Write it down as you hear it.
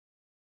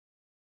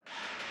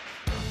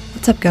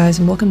What's up, guys,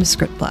 and welcome to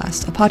Script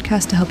Blast, a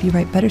podcast to help you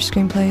write better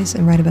screenplays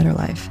and write a better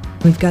life.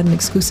 We've got an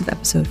exclusive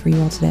episode for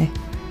you all today.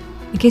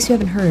 In case you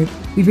haven't heard,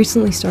 we've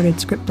recently started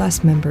Script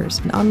Blast Members,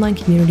 an online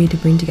community to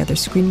bring together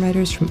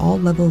screenwriters from all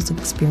levels of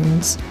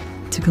experience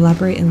to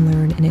collaborate and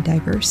learn in a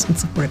diverse and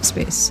supportive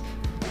space.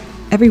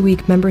 Every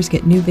week, members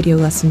get new video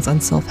lessons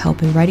on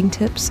self-help and writing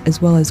tips, as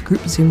well as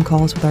group Zoom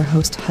calls with our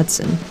host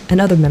Hudson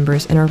and other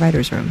members in our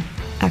writer's room,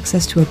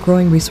 access to a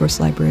growing resource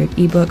library of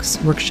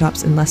ebooks,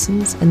 workshops, and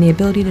lessons, and the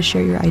ability to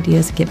share your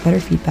ideas and get better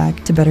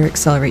feedback to better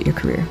accelerate your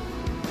career.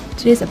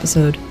 Today's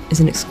episode is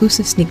an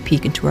exclusive sneak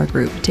peek into our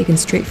group, taken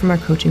straight from our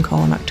coaching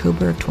call in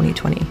October of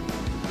 2020.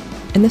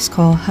 In this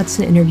call,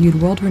 Hudson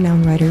interviewed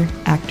world-renowned writer,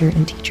 actor,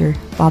 and teacher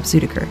Bob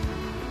Tzudiker.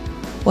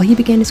 While he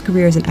began his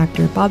career as an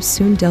actor, Bob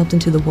soon delved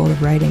into the world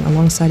of writing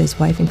alongside his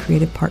wife and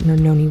creative partner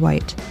Noni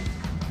White.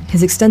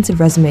 His extensive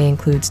resume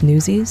includes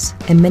Newsies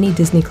and many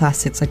Disney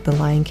classics like The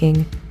Lion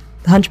King,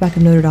 The Hunchback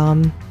of Notre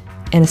Dame,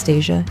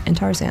 Anastasia, and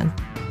Tarzan.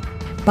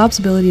 Bob's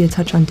ability to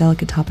touch on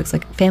delicate topics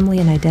like family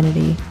and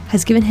identity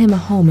has given him a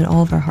home in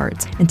all of our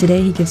hearts, and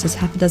today he gives us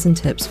half a dozen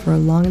tips for a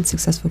long and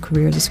successful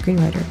career as a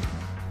screenwriter.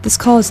 This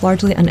call is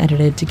largely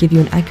unedited to give you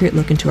an accurate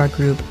look into our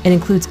group and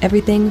includes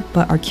everything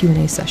but our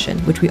Q&A session,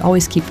 which we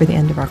always keep for the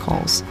end of our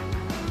calls.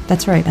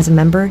 That's right, as a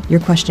member,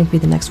 your question could be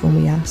the next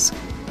one we ask.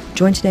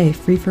 Join today,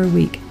 free for a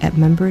week, at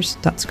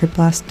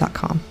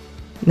members.scriptblast.com.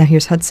 Now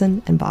here's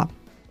Hudson and Bob.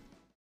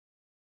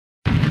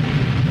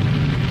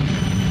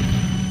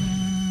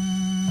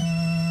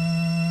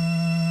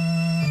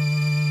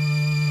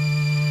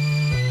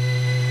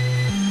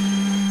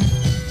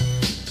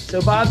 So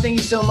Bob, thank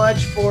you so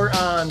much for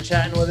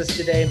chatting with us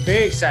today. I'm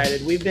very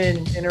excited. We've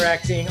been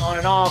interacting on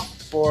and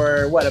off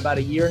for, about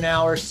a year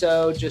now or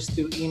so, just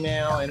through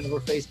email and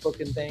over Facebook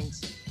and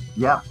things.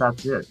 Yep,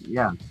 that's it.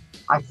 Yeah.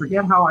 I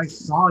forget how I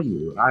saw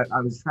you. I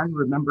was trying to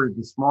remember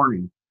this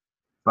morning,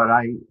 but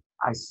I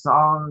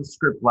saw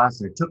Script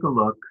Blast. I took a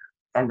look,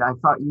 and I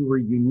thought you were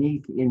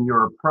unique in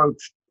your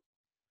approach,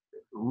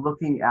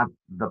 looking at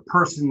the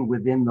person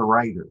within the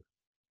writer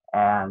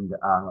and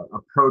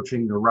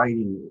approaching the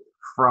writing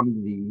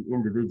from the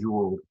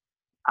individual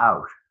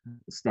out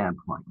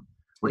standpoint,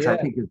 which I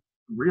think is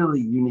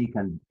really unique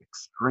and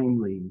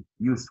extremely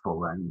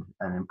useful and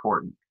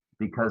important,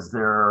 because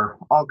there are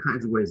all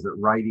kinds of ways that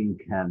writing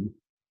can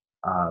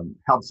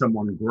help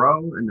someone grow,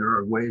 and there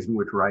are ways in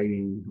which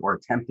writing or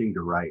attempting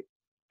to write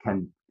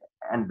can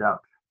end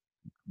up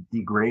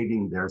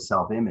degrading their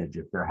self-image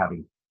if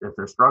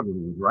they're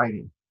struggling with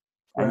writing.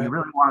 And Right. You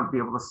really want to be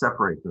able to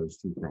separate those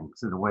two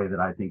things in a way that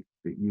I think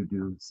that you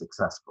do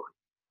successfully.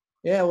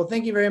 Yeah, well,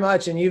 thank you very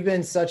much. And you've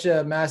been such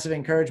a massive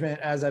encouragement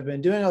as I've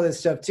been doing all this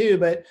stuff too.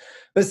 But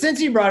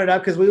since you brought it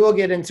up, because we will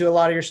get into a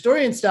lot of your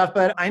story and stuff,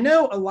 but I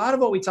know a lot of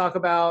what we talk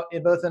about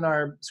both in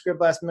our Script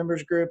Blast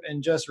members group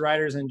and just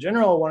writers in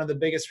general, one of the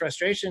biggest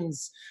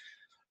frustrations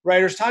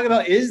writers talk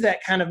about is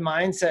that kind of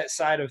mindset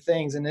side of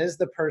things, and is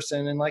the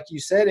person. And like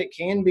you said, it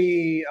can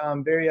be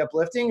very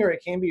uplifting, or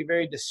it can be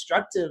very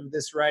destructive,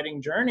 this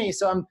writing journey.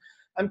 So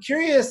I'm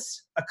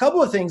curious, a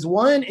couple of things.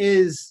 One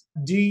is,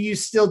 do you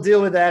still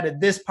deal with that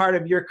at this part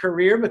of your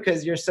career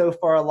because you're so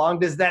far along?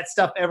 Does that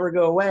stuff ever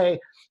go away?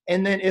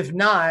 And then if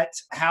not,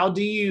 how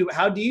do you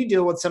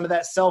deal with some of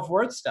that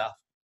self-worth stuff?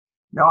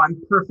 No,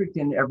 I'm perfect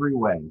in every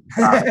way.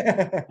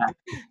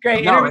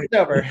 Great, No, interview's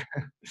over.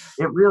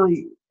 It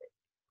really,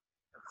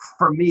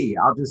 for me,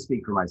 I'll just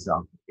speak for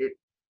myself. It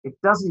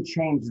doesn't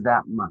change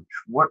that much.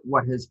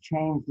 What has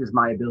changed is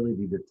my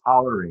ability to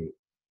tolerate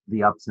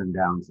the ups and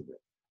downs of it.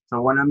 So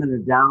when I'm in a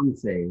down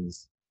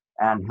phase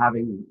and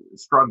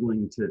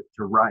struggling to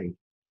write,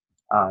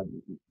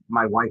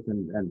 my wife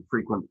and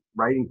frequent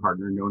writing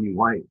partner, Noni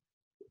White,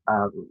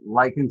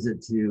 likens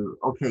it to,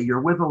 okay,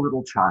 you're with a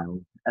little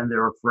child and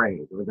they're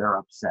afraid or they're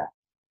upset.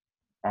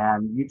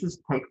 And you just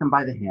take them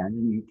by the hand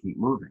and you keep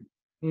moving.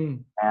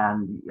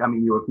 And I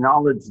mean, you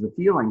acknowledge the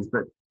feelings,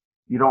 but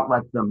you don't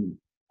let them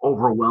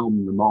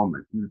overwhelm the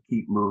moment. You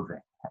keep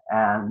moving.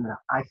 And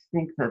I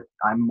think that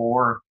I'm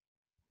more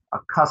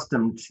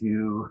accustomed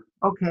to,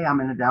 okay, I'm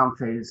in a down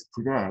phase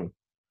today.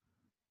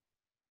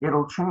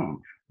 It'll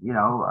change.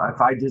 If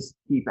I just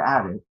keep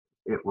at it,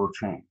 it will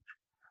change.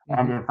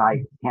 And if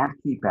I can't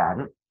keep at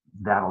it,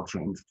 that'll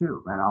change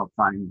too. And I'll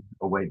find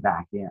a way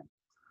back in.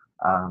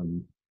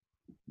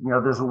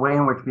 There's a way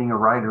in which being a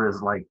writer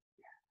is like,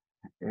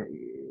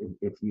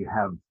 if you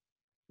have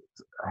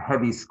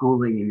heavy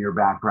schooling in your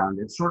background,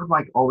 it's sort of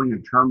like owning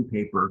a term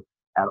paper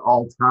at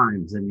all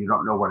times and you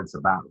don't know what it's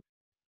about.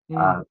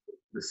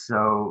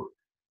 So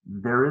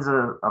there is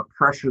a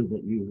pressure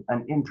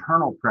an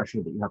internal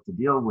pressure that you have to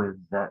deal with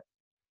that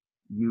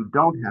you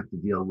don't have to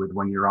deal with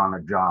when you're on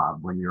a job,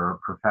 when you're a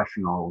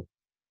professional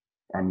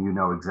and you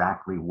know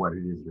exactly what it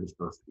is you're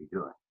supposed to be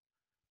doing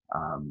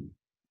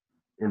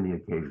in the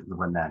occasions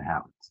when that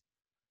happens.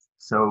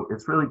 So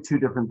it's really two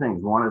different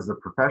things. One is the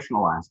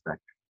professional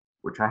aspect,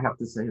 which I have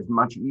to say is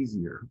much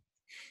easier.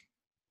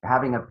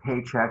 Having a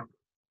paycheck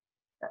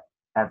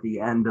at the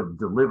end of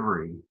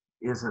delivery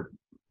is a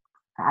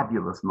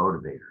fabulous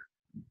motivator.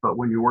 But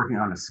when you're working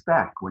on a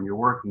spec, when you're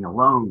working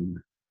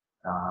alone,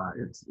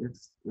 it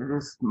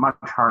is much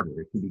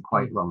harder. It can be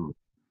quite lonely.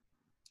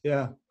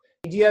 Yeah.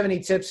 Do you have any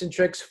tips and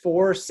tricks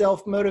for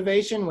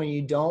self-motivation when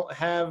you don't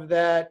have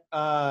that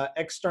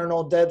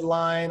external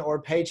deadline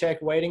or paycheck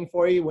waiting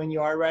for you when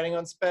you are writing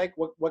on spec?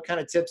 What kind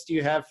of tips do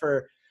you have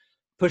for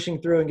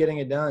pushing through and getting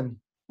it done?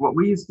 What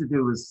we used to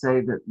do was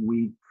say that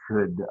we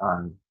could,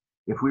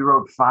 if we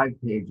wrote 5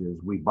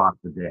 pages, we bought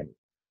the day.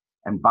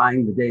 And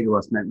buying the day to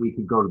us meant we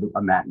could go to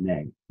a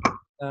matinee.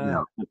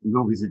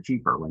 Movies are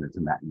cheaper when it's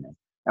a matinee.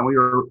 And we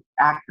were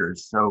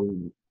actors, so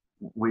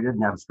we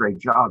didn't have straight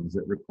jobs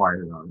that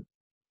required our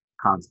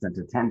constant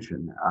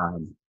attention.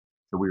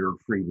 So we were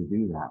free to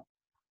do that.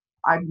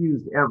 I've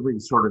used every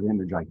sort of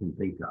image I can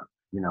think of,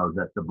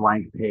 that the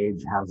blank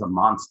page has a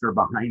monster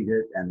behind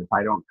it. And if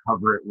I don't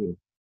cover it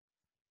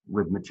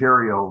with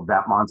material,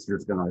 that monster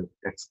is going to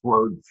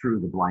explode through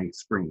the blank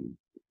screen.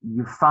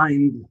 You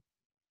find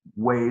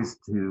ways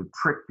to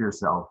trick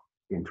yourself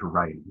into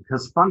writing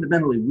because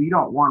fundamentally we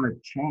don't want to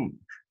change.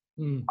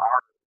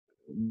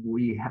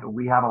 We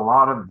have a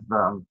lot of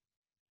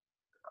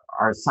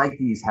our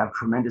psyches have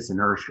tremendous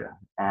inertia,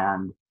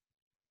 and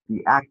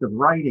the act of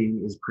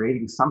writing is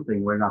creating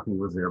something where nothing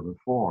was there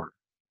before.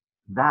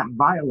 That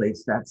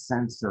violates that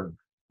sense of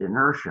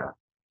inertia,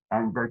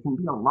 and there can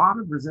be a lot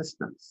of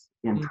resistance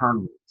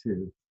internally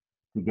to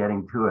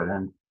getting to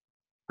it.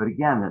 But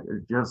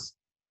again, just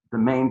the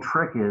main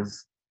trick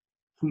is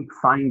keep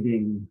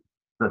finding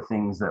the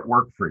things that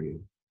work for you.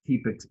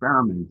 Keep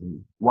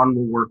experimenting. One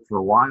will work for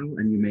a while,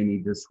 and you may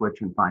need to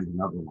switch and find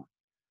another one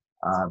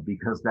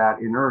because that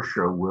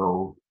inertia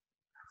will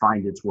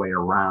find its way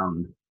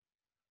around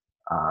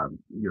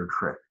your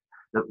trick.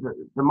 The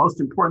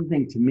most important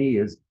thing to me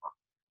is,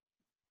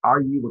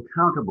 are you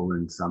accountable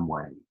in some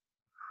way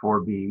for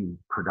being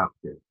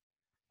productive?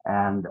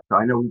 And so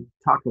I know we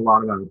talked a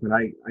lot about it, but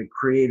I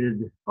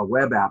created a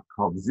web app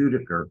called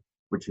Tzudiker,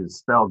 which is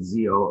spelled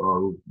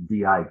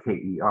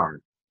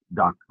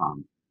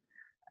ZOODIKER.com.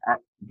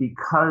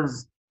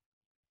 Because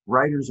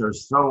writers are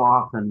so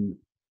often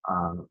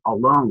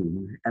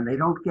alone and they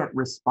don't get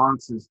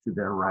responses to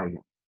their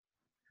writing.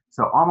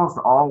 So almost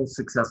all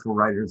successful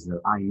writers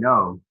that I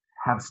know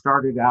have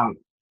started out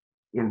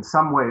in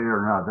some way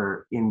or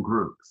another in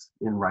groups,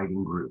 in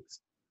writing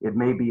groups. It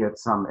may be at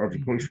some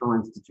educational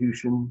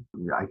institution.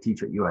 I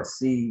teach at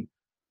USC,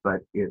 but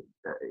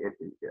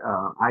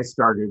I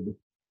started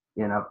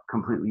in a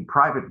completely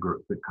private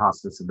group that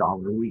cost us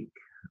 $1 a week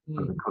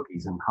for the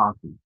cookies and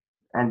coffee.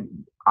 And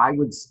I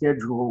would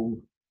schedule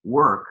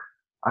work.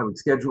 I would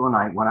schedule a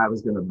night when I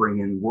was going to bring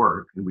in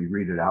work and we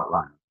read it out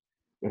loud.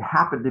 It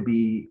happened to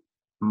be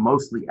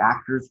mostly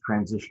actors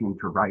transitioning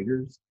to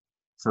writers.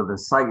 So the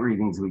sight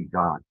readings we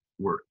got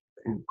were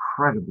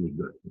incredibly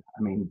good.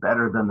 I mean,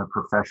 better than the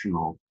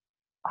professional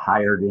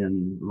hired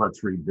in,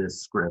 let's read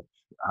this script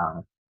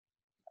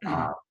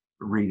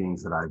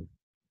readings that I've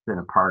been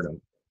a part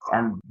of.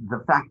 And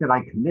the fact that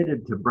I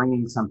committed to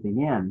bringing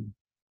something in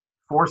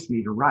forced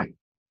me to write.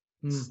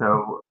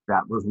 So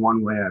that was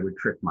one way I would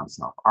trick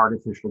myself,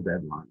 artificial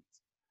deadlines.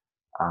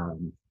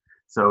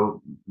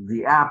 So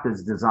the app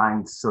is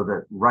designed so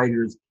that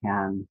writers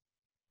can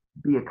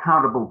be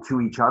accountable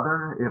to each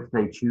other if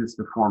they choose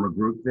to form a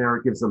group there.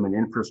 It gives them an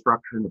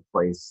infrastructure and a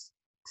place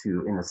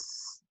to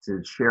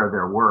share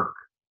their work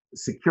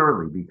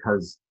securely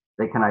because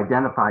they can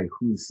identify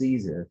who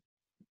sees it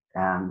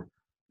and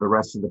the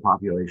rest of the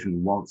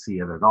population won't see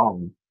it at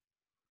all.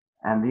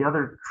 And the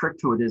other trick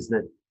to it is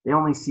that they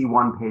only see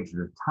one page at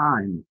a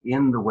time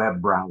in the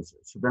web browser.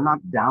 So they're not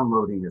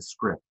downloading a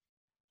script.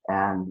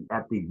 And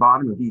at the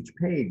bottom of each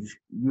page,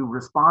 you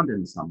respond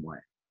in some way.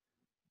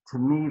 To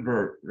me,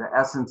 the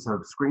essence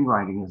of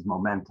screenwriting is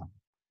momentum.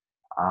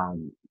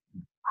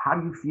 How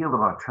do you feel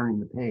about turning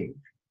the page?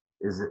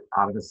 Is it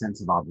out of a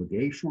sense of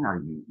obligation? Are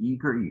you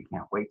eager? You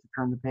can't wait to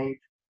turn the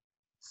page?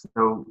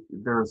 So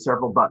there are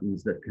several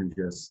buttons that can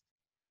just,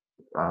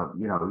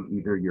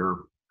 either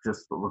you're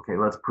just, okay,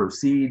 let's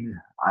proceed.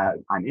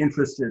 I'm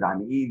interested,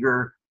 I'm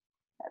eager.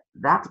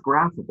 That's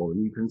graphable.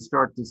 And you can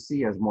start to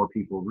see as more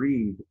people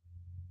read,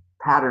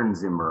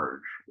 patterns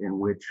emerge in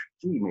which,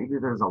 maybe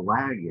there's a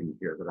lag in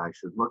here that I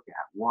should look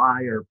at.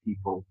 Why are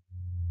people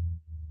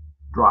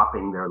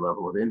dropping their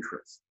level of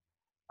interest?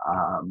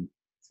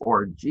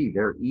 Or,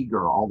 they're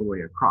eager all the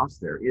way across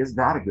there. Is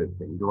that a good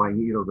thing? Do I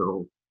need a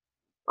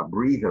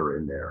breather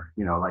in there,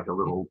 like a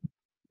little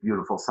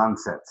beautiful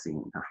sunset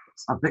scene or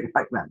something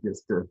like that,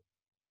 just to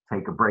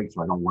take a break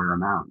so I don't wear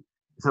them out.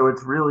 So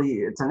it's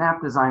an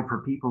app designed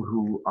for people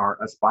who are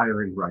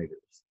aspiring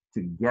writers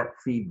to get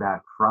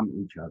feedback from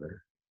each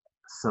other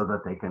so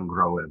that they can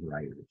grow as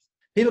writers.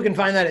 People can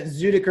find that at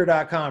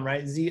Tzudiker.com,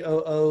 right?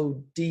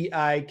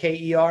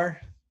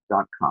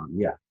 ZOODIKER.com.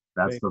 Yeah,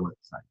 that's the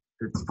website.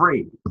 It's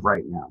free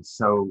right now.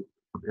 So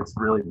it's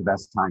really the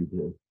best time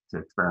to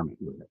experiment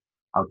with it.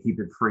 I'll keep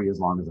it free as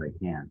long as I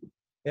can.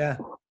 Yeah.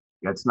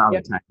 It's not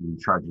a time to be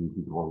charging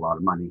people a lot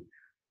of money.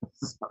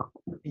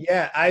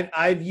 Yeah,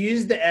 I've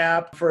used the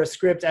app for a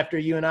script after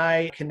you and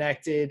I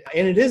connected,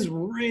 and it is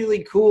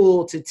really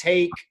cool to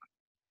take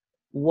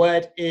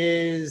what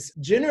is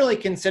generally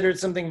considered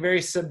something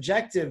very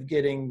subjective,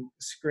 getting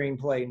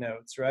screenplay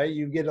notes, right?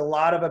 You get a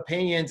lot of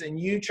opinions and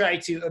you try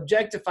to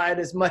objectify it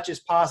as much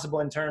as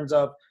possible in terms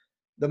of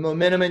the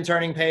momentum in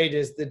turning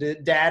pages, the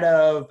data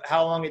of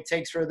how long it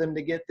takes for them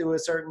to get through a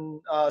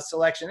certain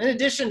selection, in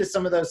addition to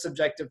some of those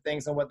subjective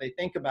things and what they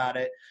think about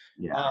it.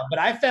 Yeah. But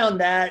I found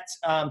that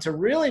to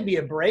really be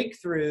a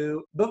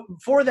breakthrough, but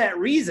for that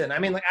reason. I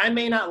mean, like, I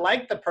may not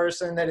like the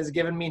person that has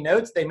given me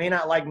notes. They may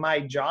not like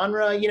my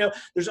genre. You know,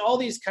 there's all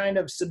these kind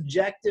of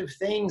subjective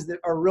things that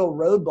are real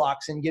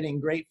roadblocks in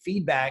getting great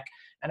feedback.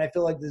 And I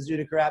feel like the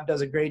Tzudiker app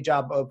does a great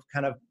job of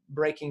kind of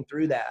breaking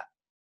through that.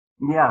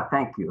 Yeah,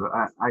 thank you.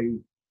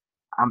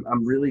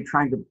 I'm really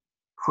trying to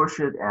push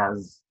it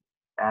as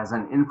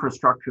an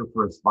infrastructure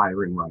for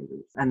aspiring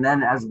writers. And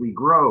then as we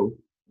grow,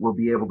 we'll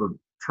be able to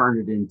turn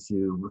it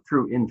into,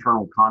 through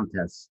internal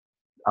contests,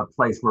 a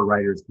place where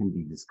writers can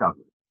be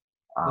discovered.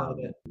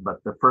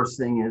 But the first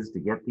thing is to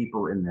get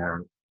people in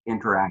there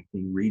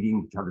interacting,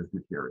 reading each other's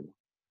material.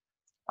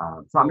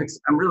 So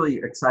I'm really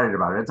excited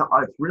about it. It's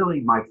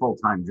really my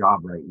full-time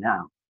job right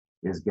now,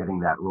 is getting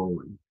that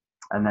rolling,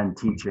 and then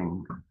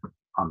teaching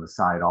on the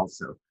side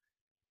also.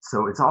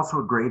 So it's also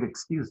a great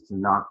excuse to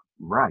not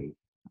write,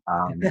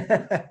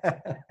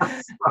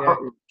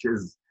 which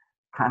is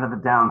kind of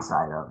the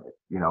downside of it.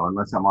 You know,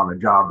 unless I'm on a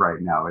job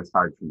right now, it's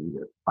hard for me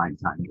to find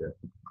time to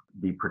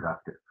be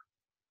productive.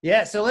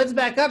 Yeah, so let's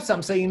back up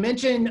some. So you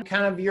mentioned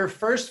kind of your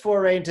first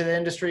foray into the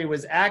industry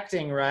was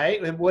acting, right?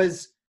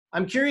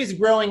 I'm curious,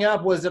 growing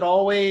up, was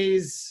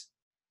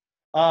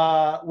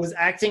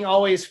acting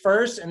always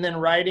first and then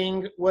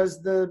writing was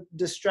the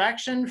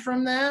distraction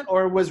from that?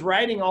 Or was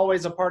writing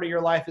always a part of your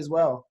life as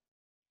well?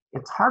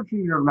 It's hard for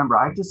me to remember.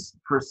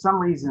 For some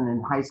reason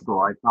in high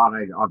school, I thought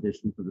I'd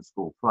audition for the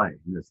school play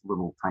in this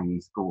little tiny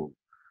school.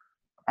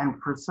 And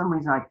for some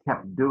reason, I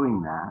kept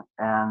doing that.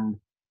 And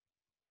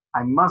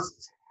I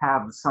must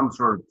have some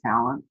sort of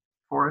talent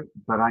for it,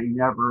 but I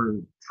never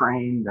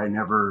trained.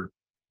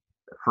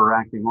 For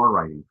acting or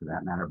writing for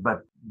that matter.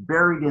 But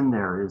buried in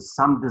there is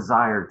some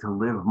desire to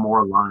live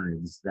more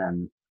lives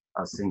than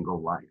a single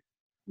life.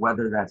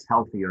 Whether that's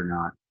healthy or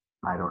not,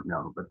 I don't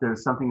know. But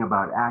there's something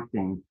about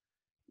acting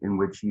in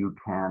which you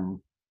can,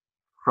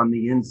 from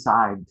the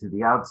inside to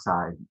the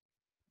outside,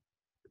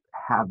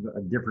 have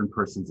a different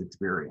person's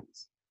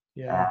experience.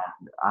 Yeah.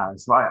 And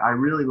so I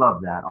really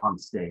love that on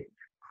stage.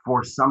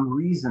 For some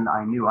reason,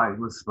 I knew I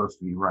was supposed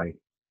to be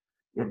writing.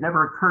 It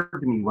never occurred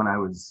to me when I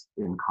was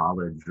in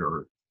college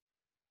or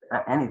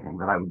anything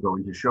that I would go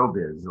into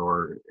showbiz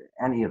or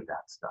any of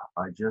that stuff.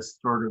 I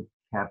just sort of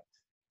kept,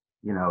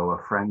 a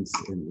friend,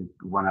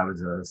 when I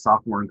was a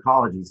sophomore in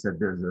college, he said,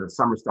 there's a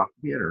summer stock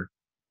theater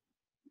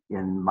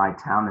in my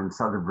town in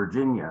Southern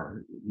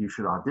Virginia. You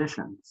should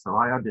audition. So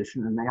I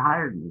auditioned and they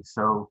hired me.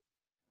 So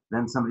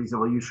then somebody said,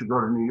 well, you should go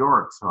to New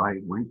York. So I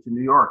went to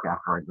New York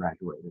after I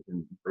graduated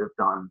and lived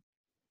on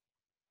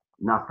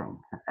nothing,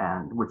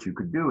 and which you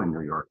could do in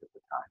New York at the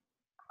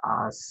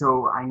time.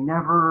 So I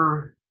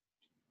never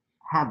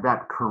had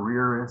that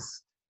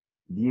careerist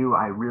view.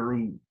 I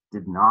really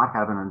did not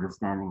have an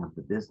understanding of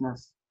the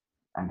business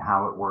and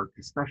how it worked,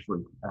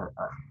 especially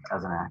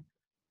as an actor.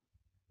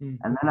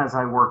 And then as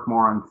I worked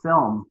more on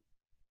film,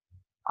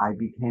 I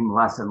became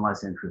less and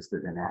less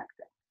interested in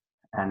acting.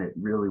 And it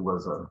really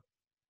was a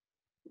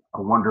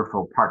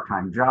wonderful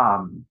part-time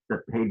job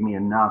that paid me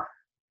enough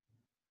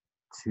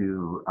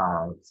to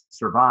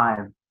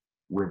survive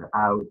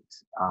without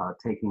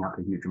taking up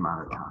a huge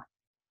amount of time.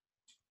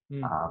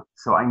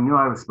 So I knew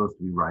I was supposed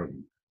to be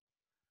writing.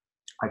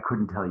 I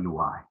couldn't tell you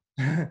why.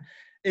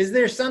 Is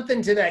there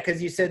something to that? Because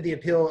you said the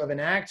appeal of an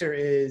actor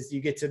is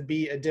you get to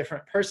be a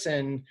different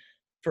person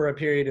for a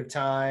period of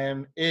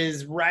time.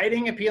 Is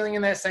writing appealing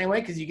in that same way?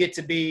 Because you get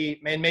to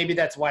be, and maybe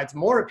that's why it's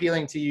more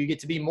appealing to you. You get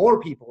to be more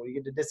people. You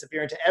get to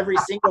disappear into every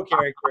single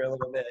character a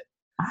little bit.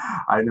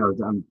 I know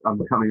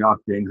I'm coming off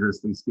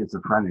dangerously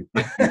schizophrenic.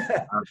 There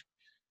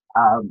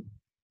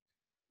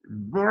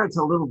it's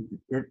a little,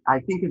 I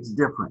think it's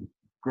different.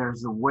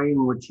 There's a way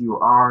in which you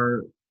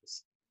are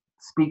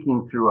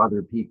speaking through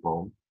other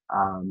people,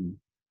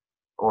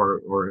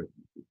 or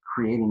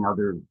creating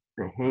other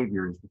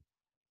behaviors.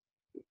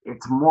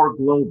 It's more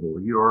global.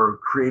 You're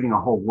creating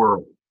a whole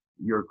world.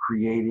 You're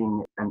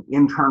creating an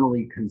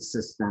internally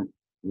consistent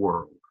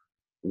world,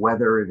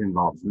 whether it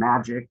involves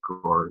magic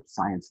or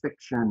science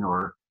fiction,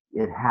 or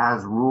it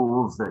has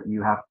rules that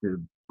you have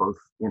to both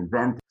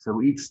invent.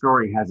 So each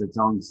story has its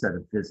own set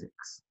of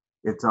physics,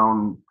 its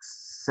own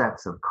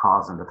sets of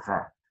cause and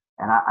effect.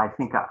 And I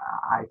think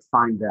I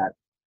find that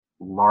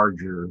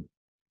larger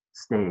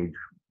stage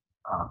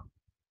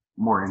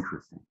more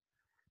interesting.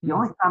 The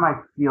only time I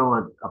feel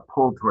a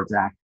pull towards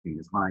acting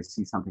is when I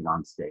see something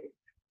on stage,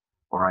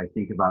 or I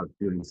think about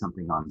doing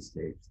something on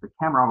stage. The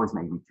camera always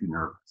made me too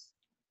nervous.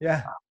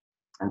 Yeah.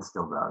 And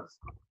still does.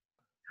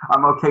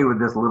 I'm okay with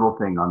this little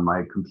thing on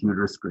my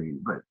computer screen,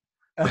 but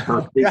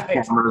those big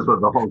cameras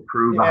with the whole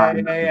crew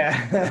behind me.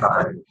 Yeah.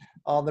 Sorry.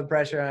 all the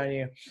pressure on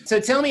you. So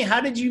tell me,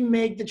 how did you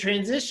make the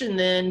transition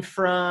then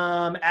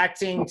from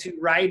acting to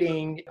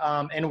writing,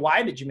 and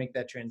why did you make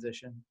that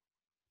transition?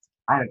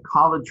 I had a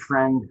college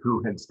friend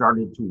who had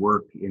started to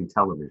work in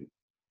television,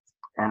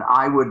 and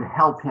I would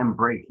help him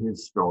break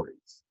his stories.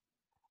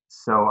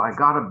 So I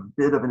got a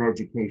bit of an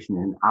education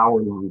in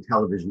hour-long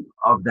television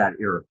of that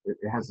era. It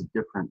has a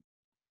different,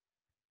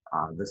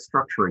 the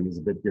structuring is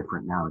a bit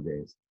different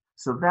nowadays.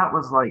 So that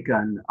was like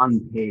an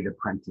unpaid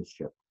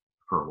apprenticeship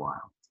for a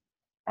while.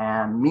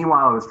 And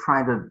meanwhile, I was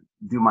trying to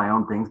do my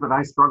own things, but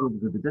I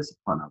struggled with the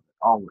discipline of it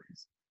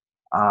always.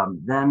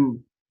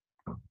 Then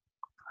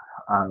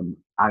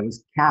I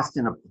was cast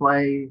in a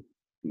play.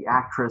 The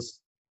actress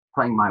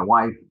playing my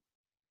wife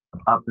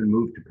up and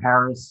moved to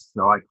Paris.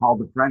 So I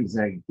called a friend and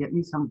said, get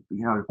me some,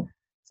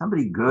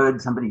 somebody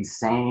good, somebody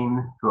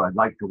sane who I'd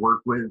like to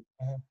work with.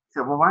 He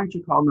said, well, why don't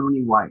you call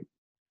Noni White?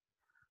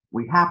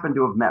 We happened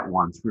to have met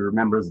once. We were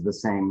members of the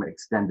same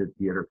extended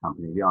theater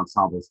company, the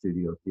Ensemble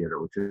Studio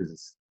Theater, which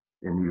is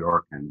in New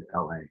York and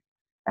LA.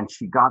 And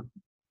she got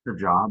the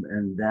job,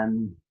 and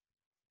then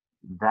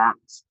that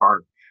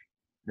sparked,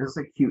 this is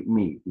a cute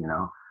meet,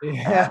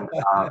 Yeah.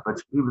 And, but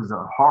she was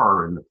a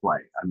horror in the play.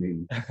 I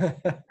mean,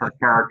 her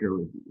character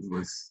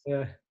was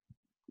Yeah.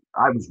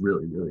 I was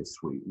really, really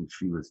sweet, and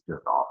she was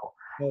just awful.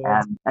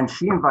 Oh, And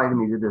she invited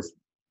me to this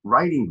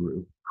writing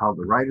group called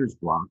the Writer's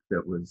Block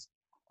that was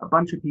a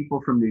bunch of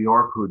people from New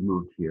York who had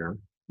moved here,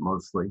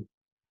 mostly.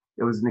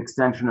 It was an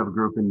extension of a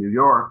group in New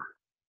York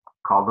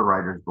called the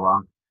Writer's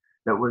Block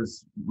that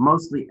was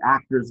mostly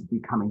actors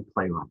becoming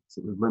playwrights.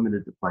 It was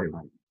limited to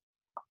playwriting.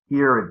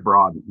 Here it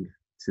broadened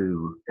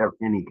to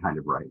any kind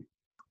of writing.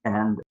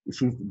 And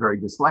she's very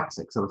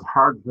dyslexic, so it's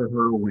hard for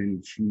her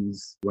when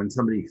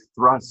somebody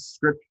thrusts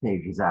script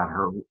pages at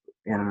her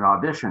in an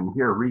audition,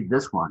 here, read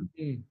this one.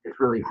 It's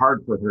really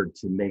hard for her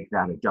to make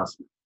that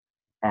adjustment.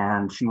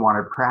 And she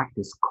wanted to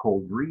practice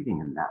cold reading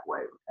in that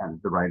way, and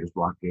the Writer's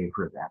Block gave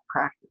her that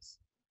practice.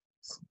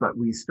 But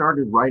we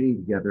started writing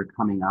together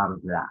coming out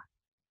of that,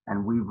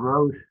 and we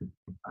wrote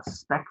a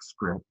spec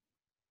script.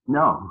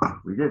 No,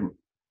 we didn't.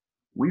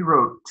 We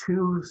wrote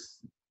 2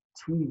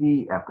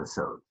 TV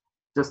episodes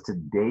just to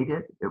date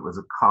it. It was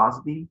a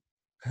Cosby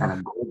and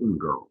a Golden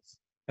Girls.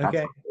 That's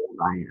okay. how old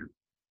I am.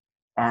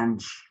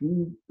 And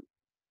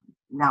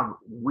now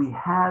we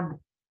had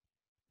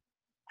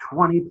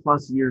 20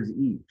 plus years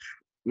each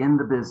in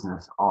the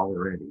business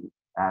already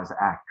as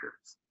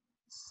actors.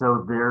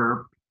 So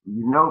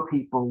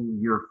people,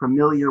 you're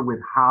familiar with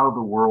how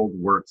the world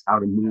works, how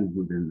to move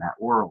within that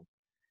world.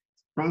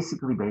 It's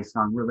basically based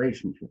on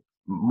relationships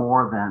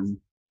more than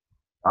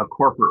a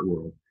corporate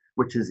world,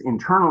 which is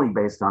internally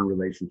based on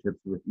relationships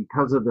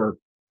because of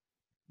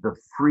the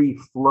free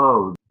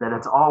flow that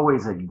it's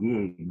always a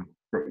gig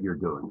that you're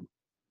doing,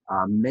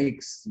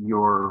 makes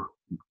your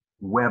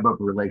web of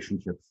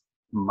relationships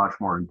much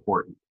more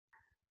important.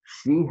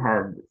 She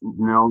had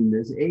known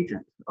this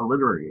agent, a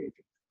literary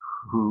agent,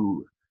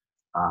 who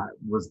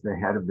was the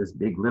head of this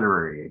big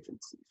literary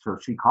agency. So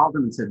she called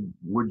him and said,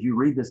 would you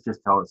read this?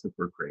 Just tell us if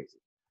we're crazy.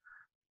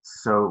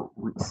 So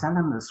we sent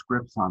him the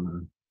scripts on a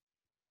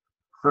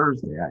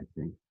Thursday, I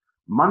think.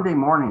 Monday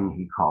morning,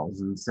 he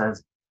calls and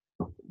says,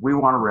 we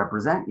want to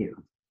represent you.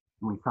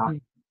 And we thought,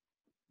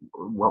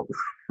 well,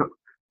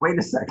 wait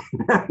a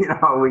second.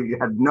 We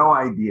had no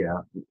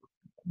idea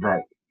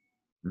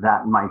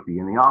that might be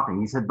in the offing.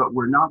 He said, but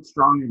we're not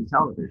strong in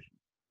television.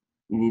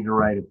 You need to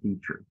write a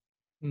feature.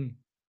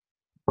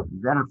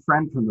 Then a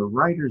friend from the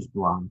Writer's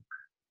Block,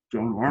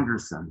 Jane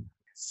Anderson,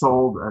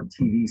 sold a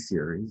TV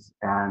series,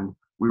 and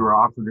we were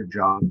offered a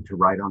job to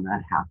write on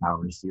that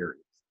half-hour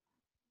series.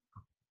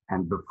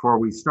 And before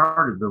we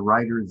started, the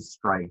writers'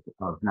 strike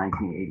of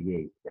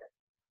 1988 hit.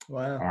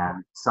 Wow.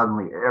 And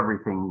suddenly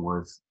everything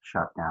was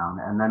shut down.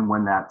 And then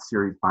when that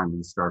series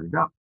finally started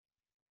up,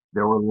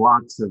 there were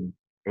lots of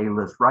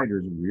A-list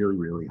writers really,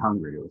 really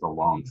hungry. It was a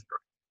long strike.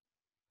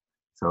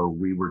 So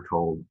we were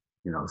told,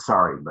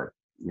 sorry, but,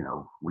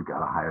 we got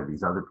to hire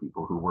these other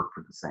people who work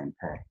for the same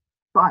pay.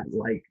 But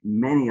like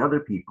many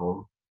other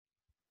people,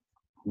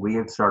 we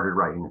had started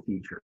writing a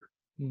feature.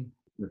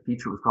 The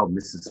feature was called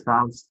Mrs.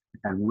 Faust,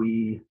 and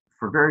we,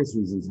 for various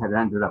reasons, had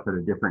ended up at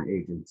a different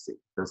agency,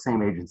 the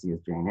same agency as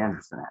Jane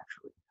Anderson,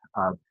 actually.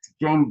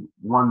 Jane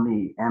won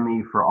the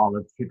Emmy for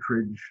Olive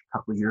Kittredge a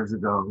couple of years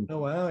ago. Oh,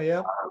 wow,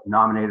 yeah.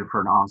 Nominated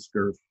for an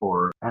Oscar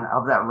and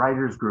of that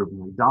writers group,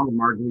 Donald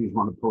Margulies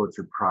won a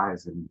Pulitzer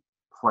Prize in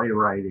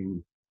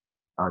playwriting.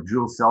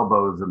 Jules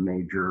Selbo is a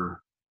major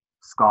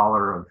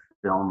scholar of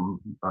film,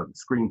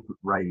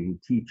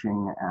 screenwriting,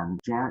 teaching, and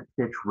Janet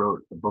Fitch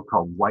wrote a book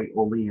called White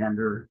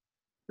Oleander.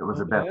 It was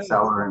a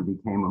bestseller and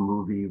became a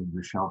movie with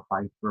Michelle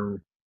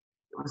Pfeiffer.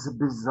 It was a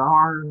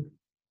bizarre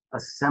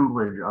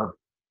assemblage of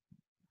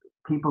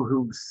people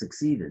who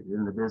succeeded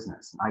in the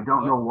business. I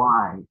don't know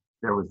why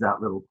there was that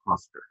little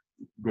cluster.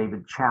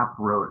 David Chapp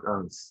wrote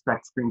a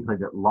spec screenplay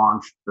that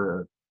launched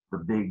the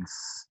big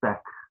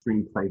spec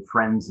screenplay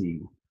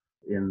frenzy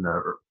in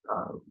the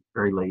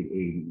very late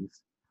 80s.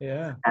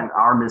 Yeah. And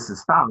our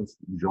Mrs. Faust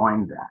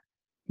joined that.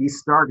 He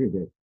started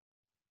it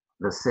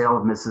the sale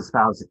of Mrs.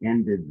 Faust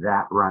ended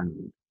that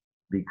round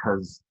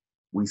because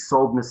we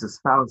sold Mrs.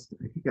 Faust,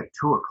 I think, at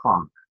 2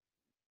 o'clock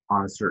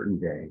on a certain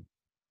day.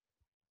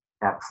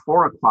 At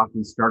 4 o'clock,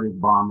 we started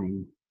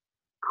bombing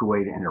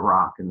Kuwait and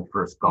Iraq in the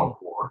first Gulf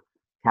War.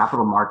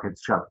 Capital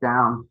markets shut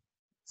down,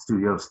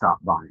 studios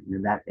stopped buying,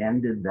 and that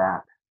ended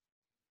that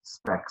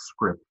spec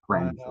script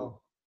frenzy. Wow.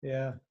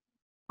 Yeah.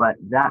 But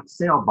that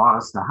sale bought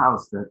us the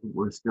house that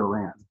we're still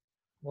in.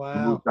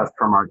 Wow. Moved us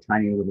from our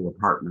tiny little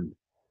apartment.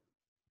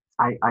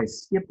 I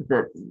skipped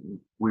that.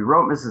 We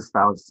wrote Mrs.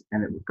 Faust,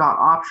 and it got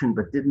optioned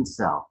but didn't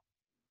sell.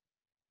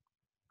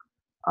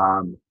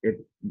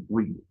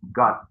 We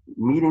got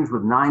meetings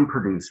with 9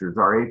 producers.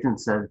 Our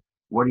agent said,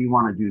 "What do you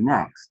want to do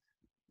next?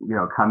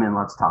 Come in,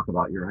 let's talk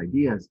about your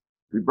ideas."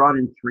 We brought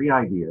in 3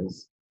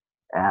 ideas,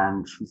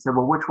 and she said,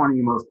 "Well, which one are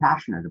you most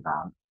passionate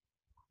about?"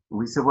 And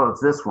we said, "Well,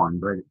 it's this one,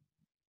 but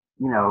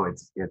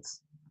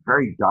it's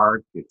very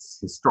dark, it's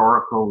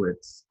historical,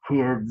 it's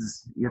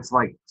kids, it's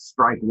like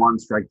strike 1,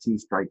 strike 2,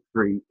 strike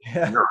 3,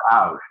 you're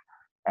out."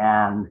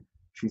 And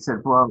she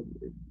said, "Well,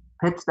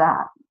 pitch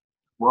that."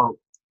 Well,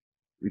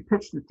 we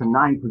pitched it to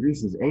 9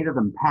 producers, 8 of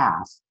them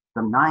passed.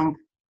 The 9th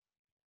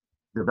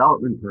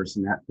development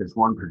person at this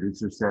one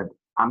producer said,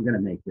 "I'm going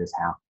to make this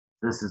happen.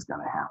 This is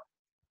going to happen."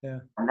 Yeah.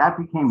 And that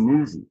became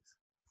Newsies.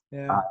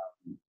 Yeah.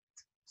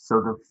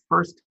 So the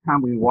first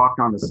time we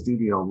walked on the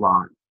studio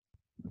lot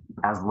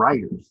as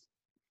writers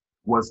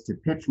was to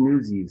pitch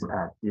Newsies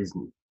at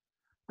Disney.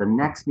 The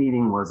next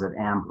meeting was at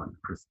Amblin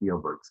for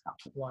Spielberg's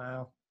company.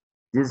 Wow.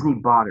 Disney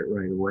bought it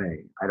right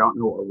away. I don't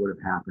know what would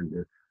have happened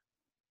if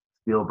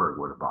Spielberg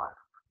would have bought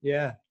it.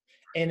 Yeah.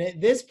 And at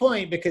this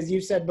point, because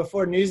you said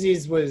before,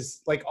 Newsies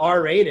was like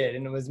R-rated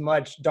and it was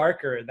much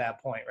darker at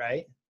that point,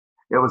 right?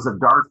 It was a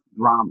dark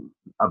drama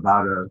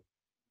about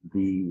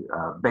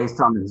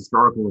based on the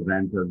historical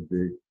event of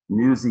the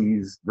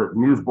Newsies, the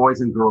Newsboys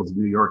and Girls of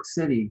New York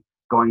City,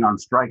 going on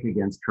strike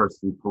against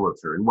Kirsten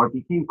Pulitzer, and what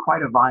became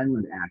quite a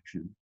violent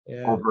action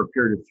over a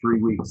period of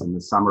 3 weeks in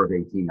the summer of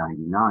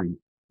 1899.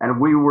 And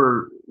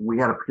we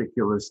had a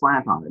particular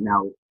slant on it.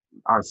 Now,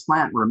 our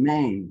slant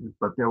remained,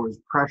 but there was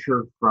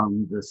pressure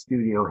from the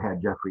studio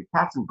head, Jeffrey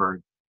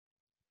Katzenberg,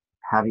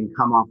 having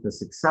come off the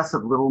success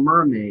of Little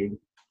Mermaid.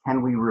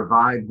 Can we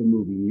revive the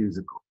movie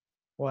musical?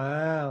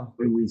 Wow.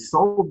 When we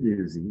sold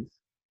Newsies,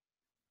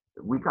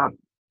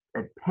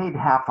 it paid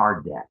half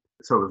our debt.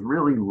 So it was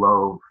really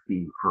low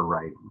fee for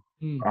writing.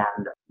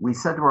 And we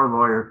said to our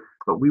lawyer,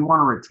 "But we want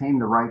to retain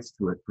the rights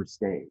to it for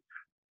stage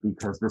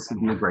because this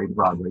would be a great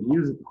Broadway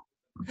musical."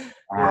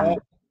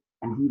 And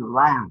he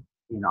laughed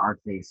in our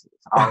faces.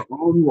 Our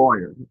own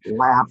lawyer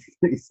laughed.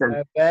 He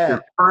said,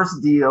 "Your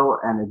first deal,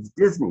 and it's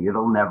Disney.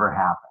 It'll never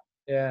happen."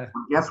 Yeah.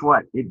 Well, guess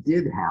what? It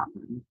did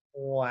happen.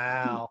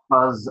 Wow.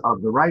 Because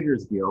of the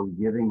Writers Guild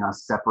giving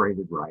us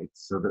separated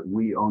rights so that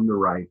we own the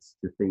rights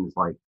to things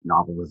like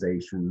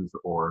novelizations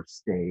or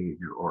stage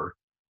or,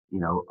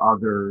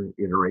 other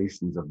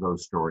iterations of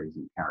those stories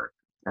and characters.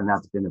 And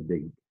that's been a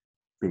big,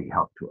 big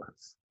help to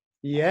us.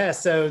 Yeah.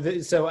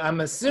 So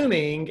I'm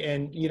assuming,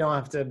 and you don't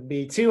have to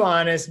be too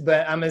honest,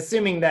 but I'm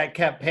assuming that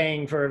kept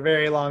paying for a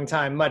very long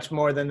time, much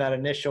more than that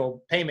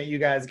initial payment you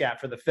guys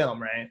got for the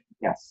film, right?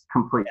 Yes,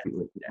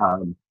 completely.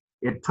 Yeah.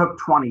 It took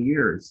 20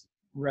 years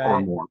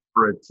or more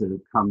for it to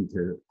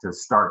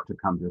start to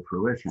come to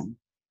fruition.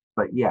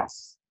 But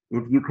yes,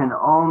 if you can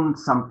own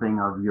something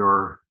of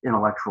your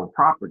intellectual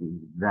property,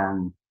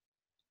 then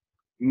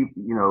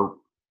the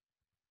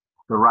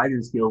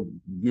Writers Guild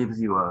gives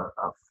you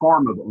a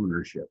form of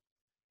ownership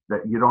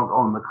that you don't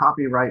own the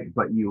copyright,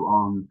 but you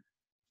own.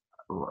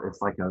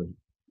 It's like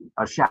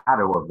a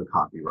shadow of the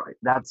copyright.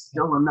 That's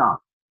still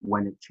enough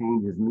when it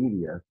changes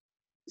media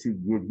to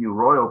give you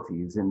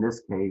royalties. In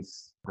this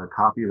case, the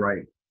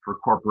copyright for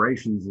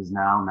corporations is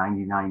now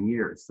 99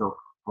 years. So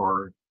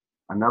for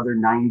another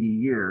 90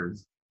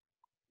 years,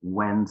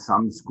 when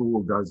some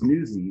school does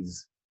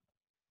Newsies,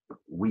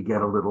 we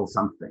get a little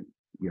something,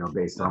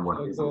 based on what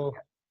it is.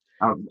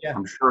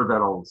 I'm sure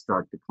that'll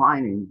start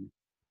declining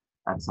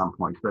at some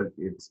point, but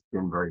it's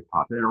been very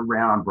popular. It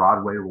ran on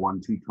Broadway,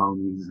 won 2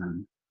 Tonys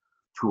and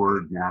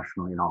toured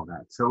nationally and all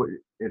that. So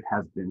it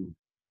has been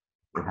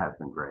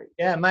great.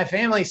 Yeah, my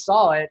family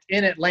saw it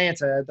in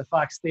Atlanta at the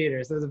Fox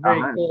Theater. So it was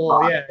very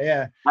cool.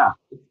 Yeah.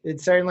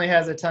 It certainly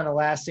has a ton of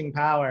lasting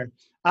power.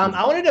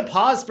 I wanted to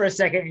pause for a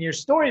second in your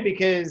story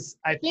because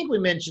I think we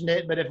mentioned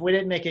it, but if we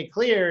didn't make it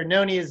clear,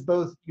 Noni is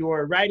both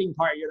your writing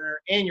partner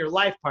and your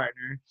life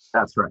partner.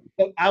 That's right.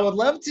 So I would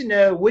love to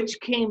know which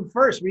came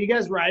first. Were you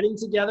guys writing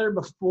together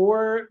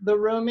before the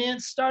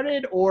romance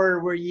started, or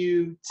were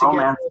you together?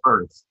 Romance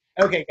first.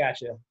 Okay,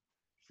 gotcha.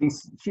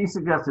 She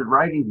suggested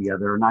writing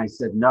together, and I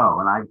said no,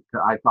 and I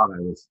thought I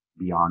was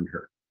beyond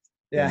her.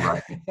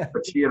 Yeah.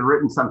 But she had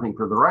written something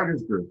for the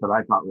writers group that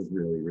I thought was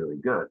really, really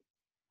good.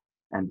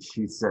 And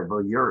she said,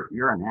 "Well, you're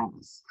an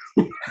ass."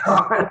 And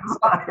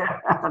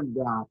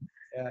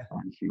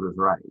she was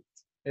right.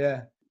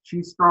 Yeah.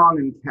 She's strong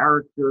in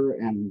character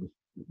and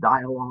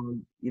dialogue,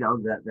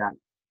 that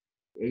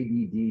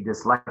ADD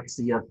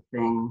dyslexia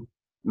thing.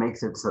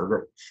 makes it so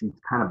that she's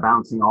kind of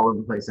bouncing all over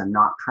the place and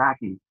not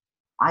tracking.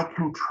 I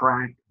can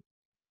track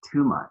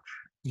too much.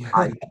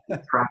 I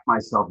track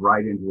myself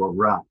right into a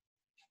rut.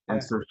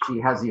 And so she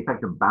has the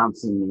effect of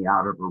bouncing me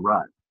out of a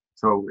rut.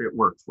 So it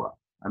works well.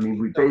 I mean,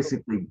 we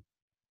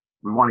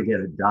want to get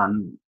it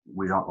done.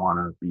 We don't want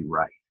to be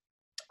right,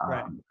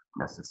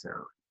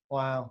 necessarily.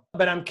 Wow.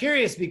 But I'm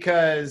curious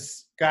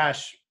because,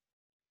 gosh,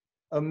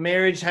 a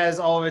marriage has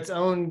all of its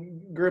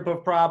own group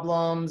of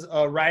problems.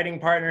 A writing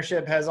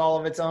partnership has all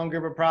of its own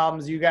group of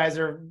problems. You guys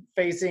are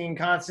facing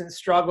constant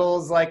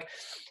struggles like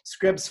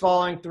scripts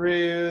falling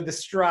through, the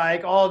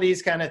strike, all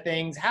these kind of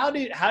things. How do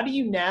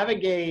you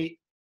navigate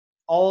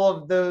all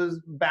of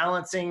those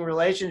balancing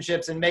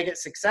relationships and make it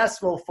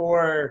successful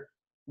for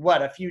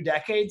a few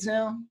decades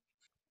now?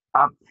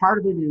 Part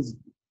of it is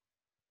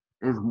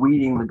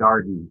weeding the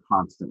garden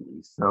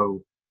constantly.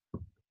 So,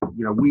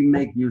 we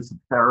make use of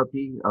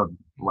therapy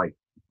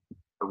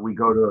we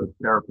go to a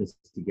therapist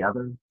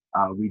together.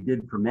 We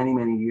did for many,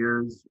 many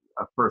years,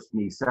 first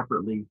me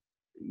separately.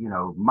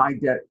 My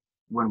debt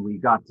when we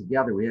got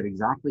together, we had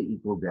exactly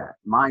equal debt.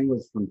 Mine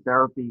was from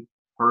therapy.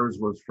 Hers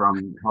was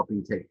from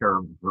helping take care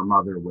of her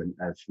mother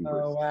as she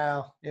was. Oh,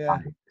 wow. Yeah.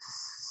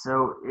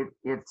 So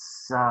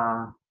it's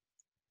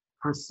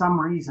for some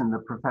reason, the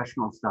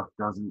professional stuff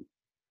doesn't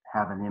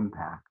have an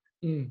impact.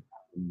 It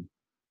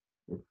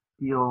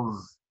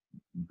feels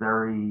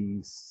very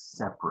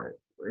separate.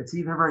 It's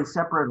either very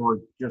separate or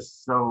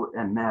just so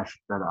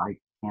enmeshed that I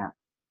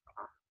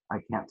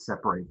can't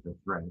separate the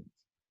threads.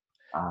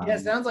 It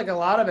sounds like a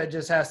lot of it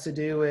just has to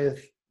do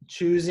with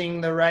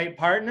choosing the right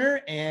partner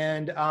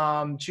and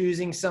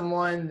choosing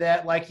someone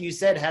that, like you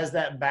said, has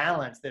that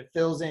balance that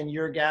fills in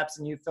your gaps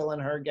and you fill in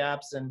her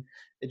gaps, and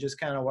it just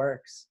kind of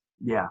works.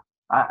 Yeah,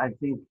 I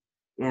think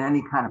in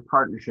any kind of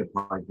partnership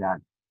like that,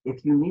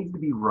 if you need to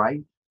be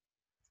right,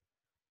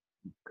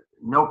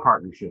 no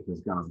partnership is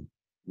going to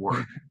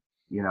work.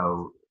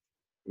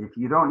 If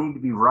you don't need to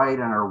be right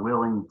and are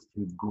willing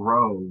to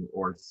grow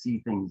or see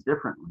things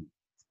differently,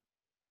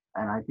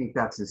 and I think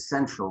that's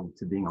essential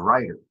to being a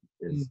writer,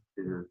 is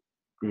to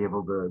be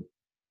able to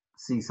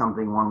see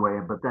something one way,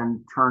 but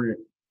then turn it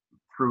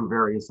through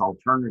various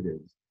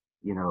alternatives.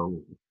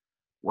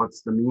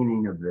 What's the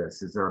meaning of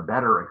this? Is there a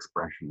better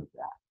expression of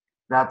that?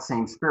 That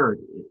same spirit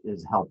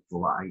is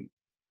helpful, I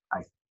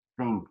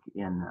think,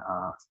 in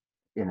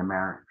a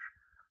marriage.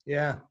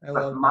 Yeah, I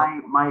love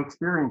my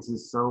experience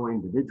is so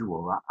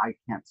individual. I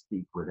can't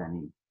speak with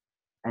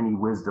any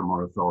wisdom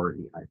or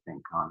authority, I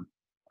think, on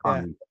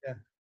yeah.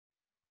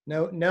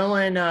 No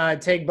one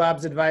take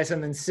Bob's advice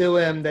and then sue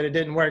him that it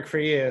didn't work for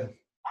you.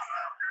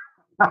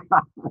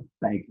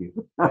 Thank you.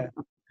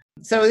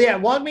 So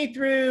walk me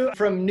through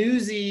from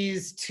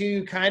Newsies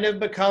to kind of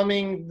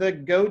becoming the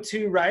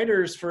go-to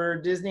writers for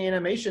Disney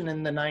animation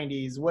in the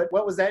 90s. What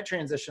was that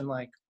transition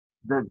like?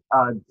 The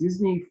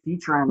Disney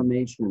feature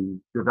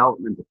animation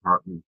development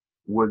department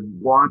would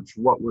watch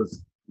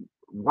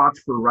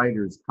for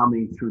writers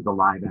coming through the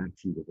live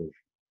action division.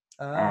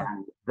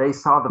 And they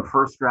saw the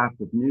first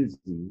draft of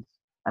Newsies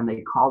and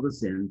they called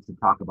us in to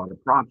talk about a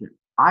project.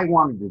 I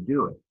wanted to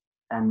do it,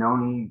 and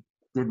Noni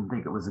didn't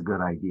think it was a good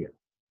idea.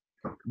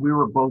 We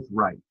were both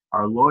right.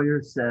 Our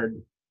lawyer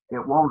said,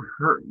 it won't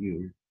hurt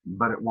you,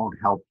 but it won't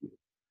help you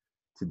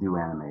to do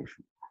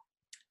animation.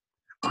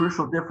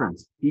 Crucial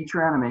difference,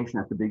 feature animation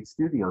at the big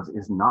studios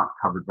is not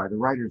covered by the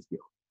Writers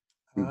Guild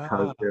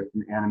because there's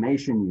an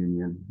animation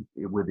union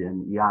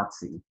within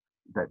IATSE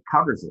that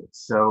covers it.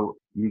 So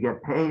you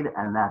get paid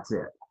and that's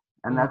it.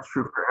 And that's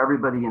true for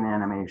everybody in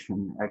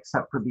animation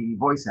except for the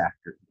voice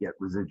actors get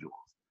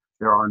residuals.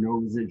 There are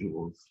no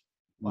residuals,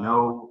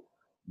 no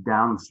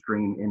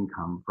downstream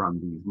income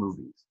from these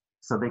movies.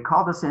 So they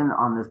called us in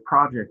on this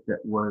project that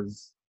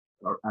was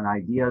an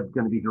idea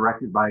going to be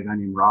directed by a guy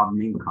named Rob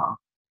Minkoff.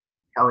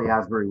 Kelly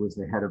Asbury was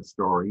the head of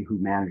story who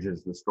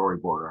manages the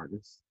storyboard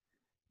artists.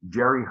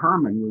 Jerry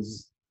Herman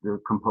was the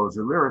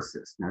composer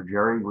lyricist. Now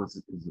Jerry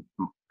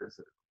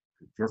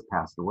just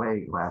passed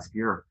away last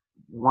year.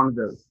 One of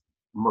the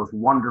most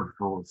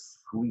wonderful,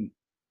 sweet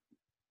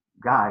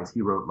guys.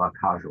 He wrote La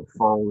Cage aux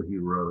Folles. He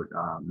wrote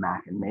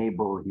Mac and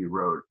Mabel. He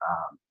wrote,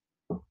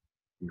 did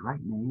he write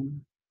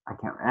Name? I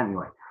can't,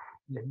 anyway.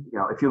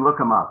 If you look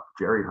him up,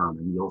 Jerry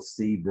Herman, you'll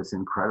see this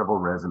incredible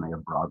resume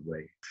of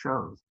Broadway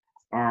shows.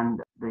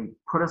 And they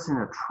put us in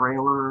a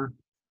trailer.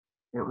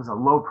 It was a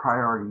low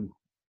priority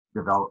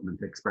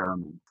development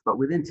experiment. But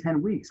within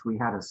 10 weeks, we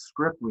had a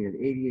script. We had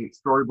 88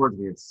 storyboards.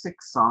 We had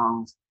 6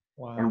 songs.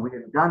 Wow. And we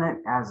had done it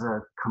as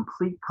a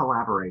complete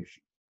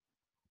collaboration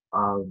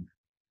of,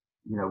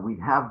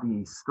 we'd have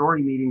the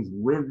story meetings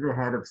with the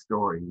head of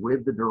story,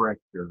 with the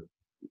director,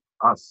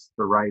 us,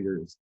 the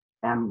writers,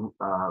 and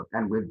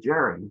with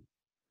Jerry,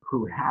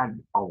 who had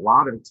a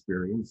lot of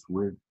experience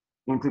with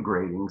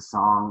integrating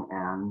song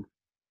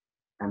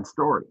and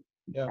story.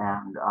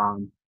 Yeah.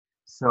 And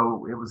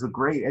so it was a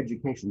great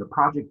education. The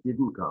project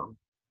didn't go,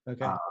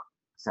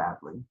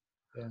 sadly.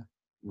 Yeah.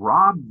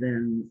 Rob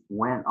then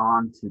went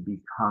on to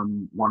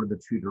become one of the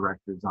 2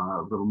 directors on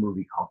a little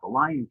movie called The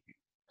Lion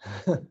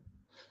King.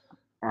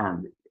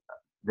 And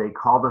they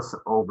called us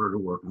over to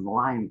work on The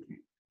Lion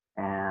King.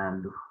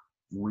 And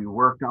we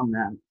worked on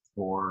that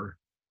for,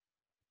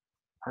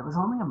 it was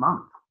only a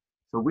month.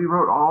 So we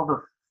wrote all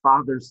the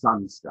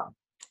father-son stuff,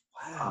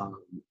 Wow.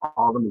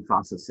 all the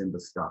Mufasa Simba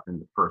stuff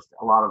in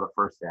a lot of the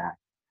first act,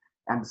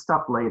 and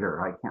stuff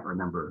later. I can't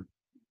remember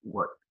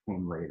what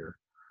came later,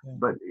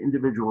 but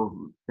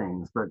individual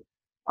things. But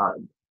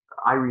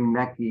Irene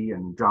Mecki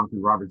and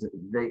Jonathan Roberts,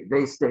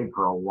 they stayed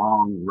for a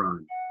long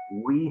run.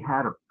 We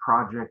had a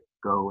project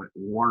go at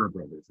Warner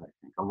Brothers, I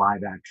think, a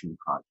live action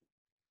project,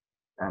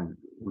 and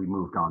we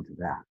moved on to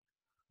that.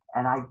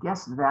 And I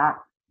guess that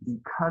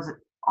because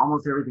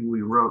almost everything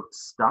we wrote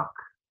stuck.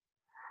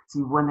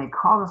 See, when they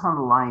called us on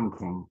The Lion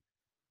King,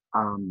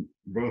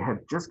 they had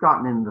just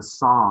gotten in the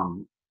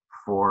song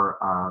for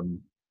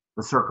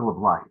The Circle of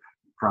Life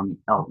from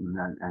Elton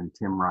and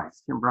Tim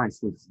Rice. Tim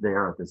Rice was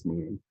there at this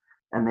meeting,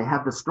 and they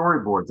had the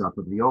storyboards up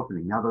of the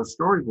opening. Now, those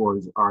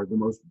storyboards are the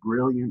most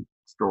brilliant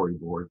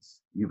storyboards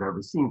you've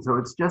ever seen. So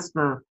it's just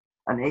an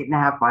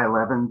 8.5 by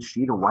 11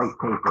 sheet of white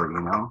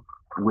paper,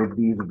 with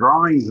these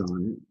drawings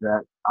on it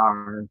that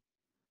are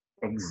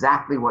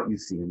exactly what you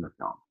see in the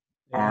film.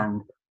 Yeah.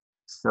 And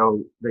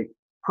so they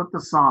put the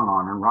song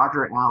on, and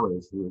Roger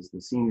Allers, who is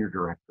the senior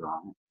director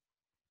on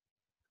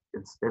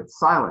it, it's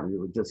silent. You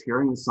were just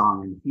hearing the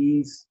song, and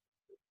he's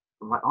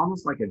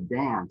almost like a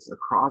dance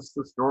across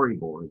the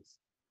storyboards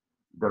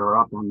that are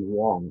up on the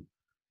wall,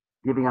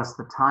 giving us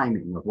the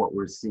timing of what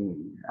we're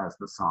seeing as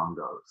the song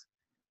goes.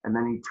 And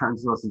then he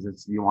turns to us and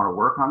says, "Do you want to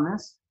work on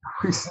this?"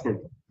 We said,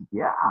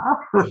 "Yeah."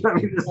 I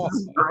mean, this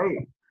is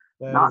great.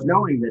 Not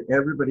knowing that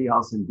everybody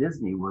else in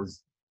Disney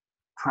was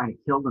trying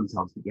to kill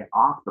themselves to get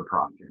off the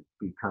project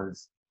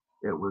because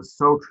it was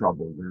so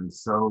troubled and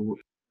so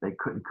they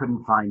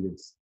couldn't find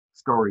its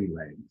story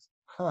legs.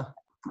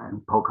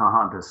 And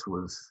Pocahontas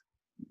was,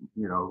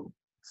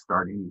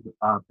 starting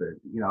up. It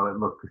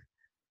looked,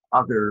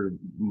 other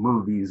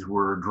movies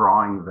were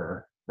drawing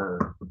the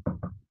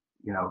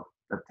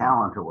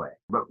talent away.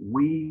 But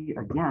we,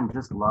 again,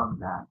 just love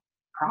that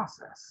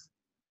process.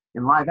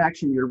 In live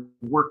action, you're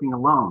working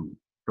alone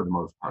for the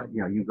most part.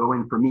 You go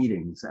in for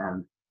meetings,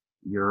 and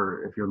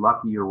if you're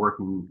lucky, you're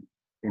working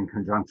in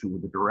conjunction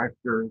with the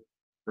director,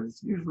 but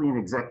it's usually an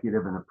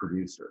executive and a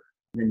producer.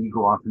 Then you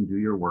go off and do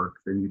your work,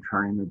 then you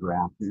turn in a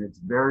draft, and it's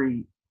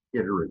very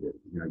iterative.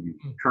 You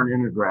turn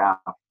in a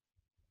draft,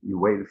 you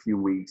wait a few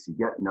weeks, you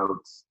get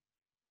notes,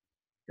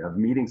 you have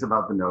meetings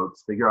about the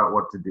notes, figure out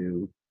what to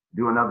do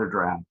another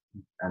draft,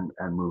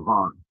 and move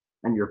on.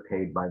 And you're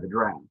paid by the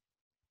draft.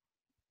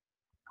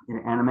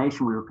 In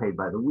animation, we were paid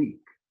by the week.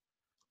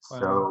 Wow.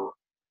 So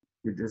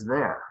you're just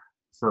there.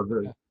 So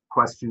the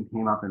question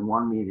came up in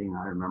one meeting,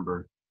 I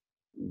remember,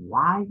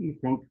 why do you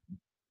think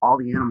all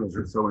the animals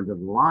are so into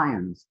the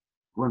lions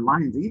when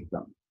lions eat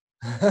them?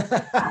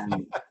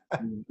 And,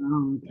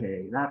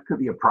 okay, that could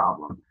be a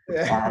problem.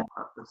 And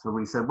so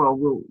we said, well,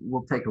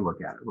 we'll take a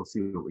look at it. We'll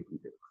see what we can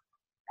do.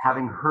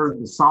 Having heard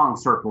the song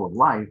Circle of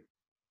Life,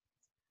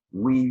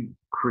 we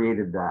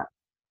created that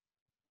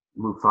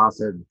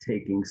Mufasa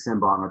taking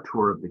Simba on a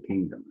tour of the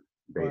kingdom,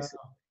 basically.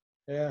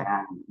 Wow. Yeah.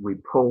 And we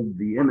pulled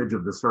the image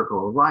of the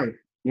Circle of Life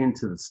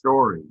into the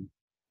story,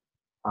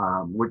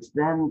 which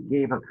then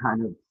gave a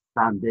kind of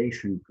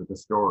foundation for the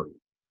story.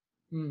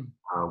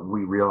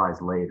 We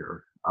realized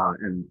later,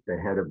 and the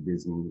head of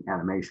Disney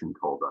Animation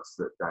told us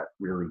that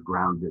really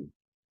grounded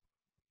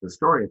the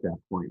story at that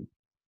point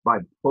by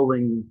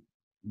pulling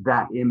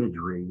that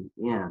imagery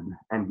in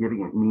and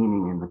giving it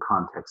meaning in the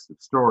context of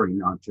story,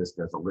 not just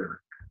as a lyric.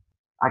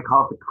 I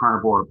call it the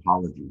carnivore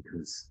apology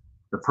because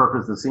the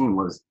purpose of the scene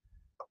was,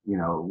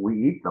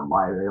 we eat them.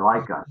 Why do they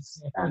like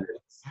us? And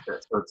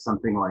it's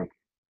something like,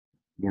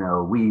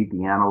 we eat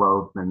the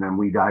antelope and then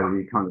we die,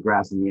 we become the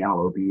grass and the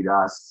antelope eat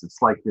us.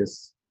 It's like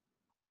this,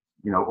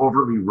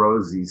 overly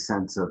rosy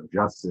sense of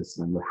justice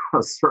and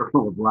the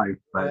circle of life,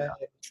 but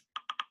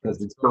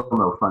because it's still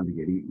no fun to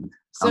get eaten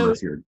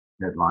unless you're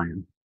a dead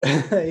lion.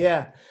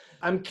 Yeah.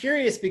 I'm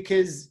curious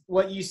because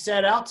what you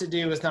set out to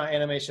do was not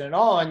animation at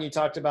all. And you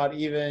talked about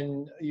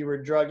you were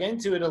drug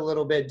into it a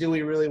little bit. Do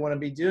we really want to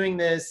be doing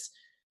this?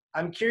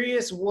 I'm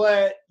curious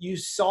what you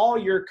saw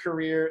your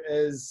career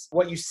as,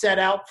 what you set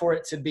out for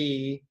it to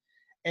be.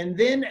 And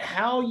then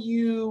how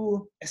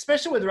you,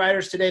 especially with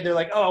writers today, they're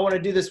like, oh, I want to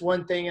do this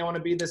one thing. I want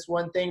to be this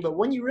one thing. But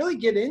when you really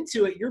get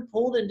into it, you're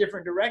pulled in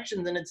different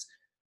directions and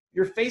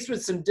you're faced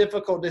with some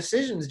difficult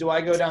decisions. Do I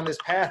go down this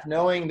path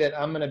knowing that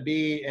I'm going to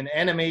be an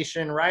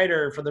animation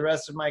writer for the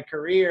rest of my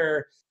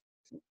career?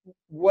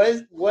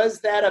 Was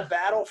that a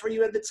battle for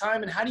you at the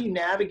time? And how do you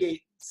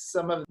navigate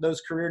some of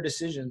those career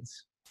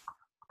decisions?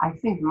 I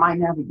think my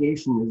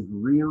navigation is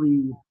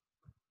really,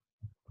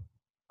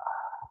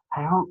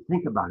 I don't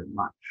think about it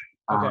much,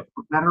 for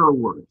better or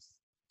worse.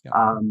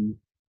 Yeah.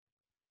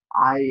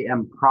 I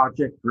am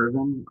project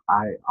driven.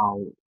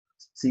 I'll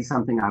see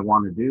something I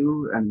want to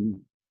do and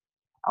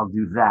I'll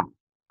do that.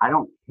 I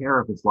don't care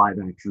if it's live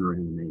action or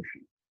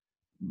animation.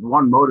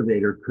 One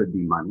motivator could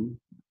be money,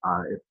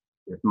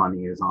 if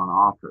money is on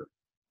offer.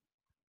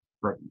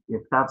 But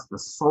if that's the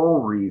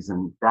sole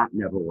reason, that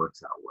never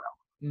works out well.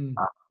 Mm.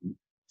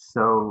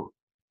 So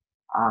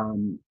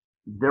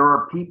there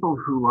are people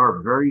who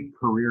are very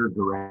career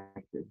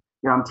directed.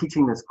 I'm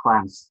teaching this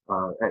class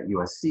at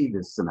USC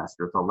this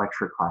semester. It's a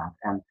lecture class,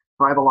 and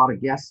so I have a lot of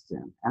guests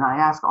in, and I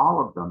ask all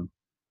of them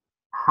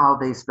how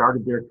they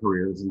started their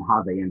careers and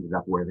how they ended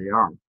up where they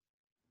are.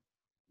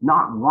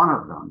 Not one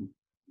of them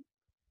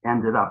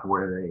ended up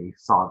where they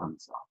saw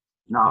themselves.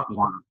 Not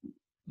one of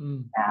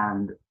them.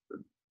 Mm.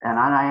 And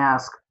I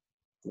ask,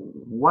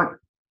 what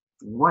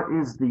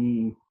is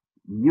the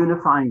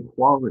unifying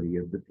quality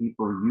of the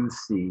people you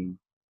see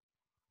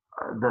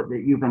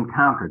that you've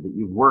encountered, that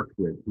you've worked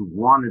with, who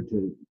wanted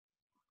to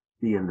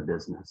be in the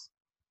business?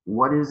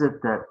 What is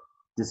it that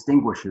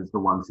distinguishes the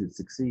ones who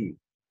succeed?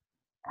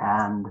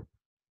 And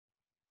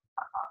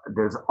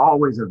there's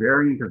always a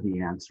variant of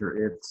the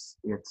answer.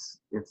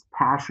 It's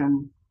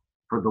passion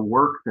for the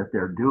work that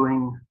they're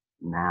doing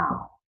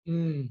now,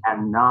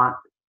 and not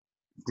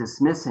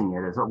dismissing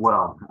it as,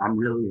 well, I'm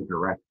really a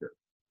director.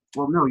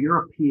 Well, no,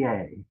 you're a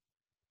PA.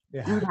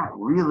 Yeah. Do that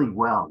really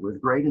well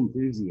with great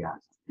enthusiasm.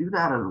 Do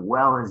that as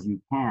well as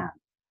you can.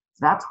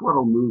 That's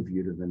what'll move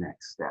you to the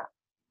next step.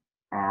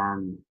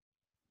 And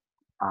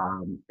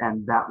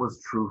that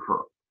was true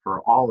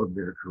for all of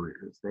their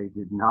careers. They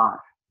did not.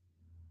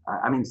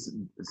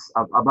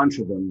 A bunch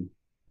of them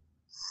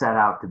set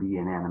out to be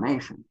in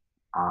animation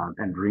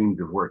and dreamed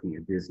of working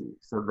at Disney.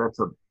 So that's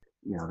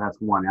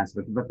one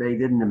aspect. But they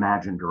didn't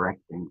imagine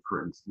directing,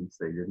 for instance.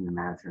 They didn't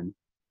imagine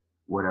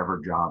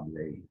whatever job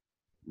they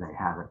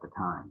had at the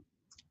time.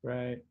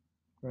 Right.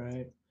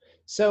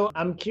 So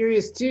I'm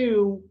curious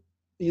too,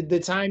 the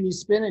time you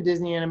spent at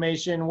Disney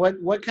Animation,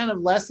 what kind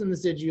of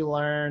lessons did you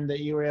learn that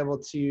you were able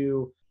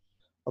to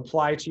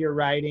apply to your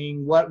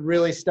writing? What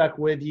really stuck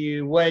with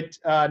you? What,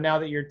 now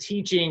that you're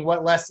teaching,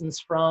 what lessons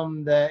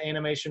from the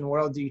animation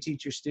world do you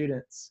teach your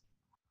students?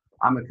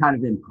 I'm a kind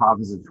of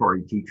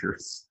improvisatory teacher.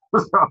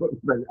 But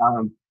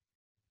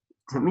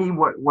to me,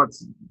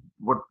 what's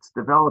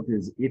developed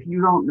is, if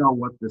you don't know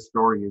what the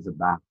story is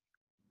about,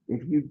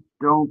 if you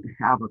don't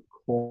have a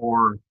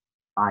core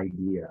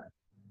idea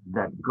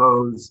that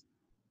goes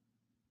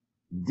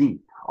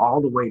deep,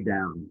 all the way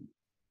down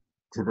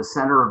to the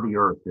center of the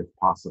earth, if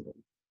possible,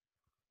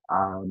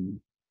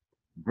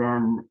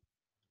 then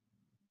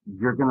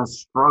you're going to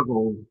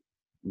struggle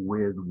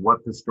with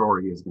what the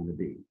story is going to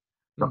be.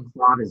 The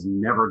plot is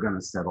never going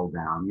to settle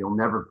down. You'll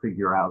never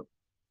figure out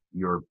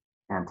your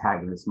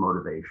antagonist's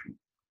motivation.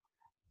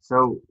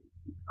 So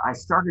I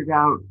started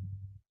out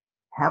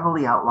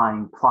heavily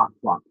outlining plot,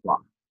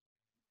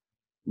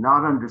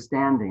 not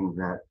understanding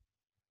that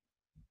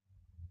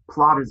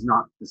plot is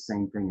not the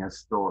same thing as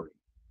story.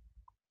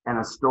 And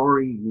a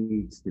story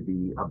needs to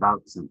be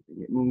about something.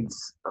 It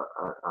needs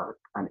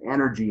an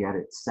energy at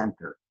its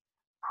center,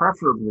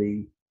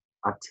 preferably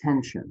a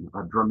tension,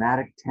 a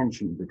dramatic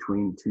tension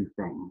between two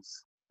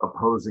things,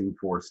 opposing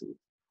forces.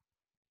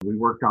 We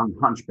worked on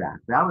Hunchback.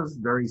 That was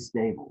very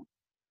stable.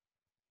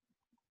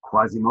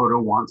 Quasimodo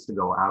wants to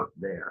go out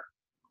there.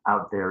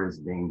 Out there is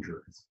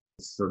dangerous.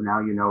 So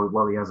now he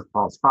has a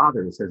false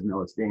father who says,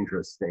 no, it's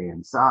dangerous, stay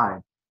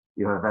inside.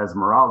 You have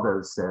Esmeralda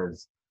who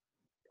says,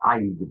 I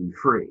need to be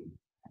free.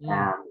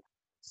 And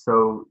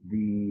so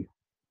the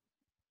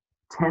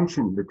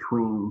tension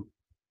between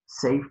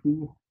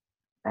safety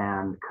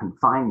and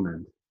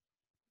confinement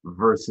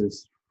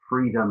versus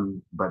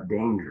freedom but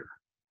danger.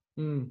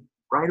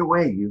 Right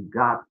away, you've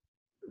got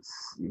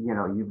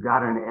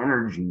an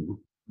energy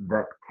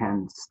that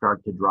can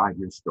start to drive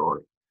your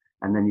story,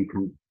 and then you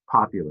can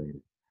populate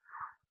it.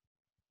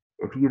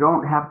 If you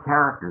don't have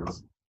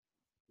characters,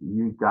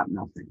 you've got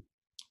nothing.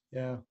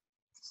 Yeah.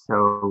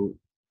 So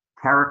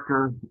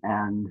character,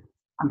 and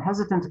I'm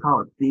hesitant to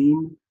call it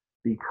theme,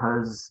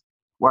 because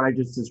what I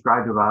just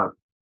described about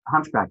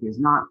Hunchback is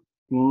not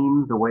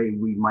theme the way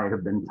we might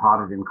have been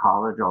taught it in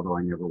college, although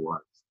I never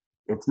was.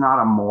 It's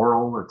not a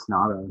moral, it's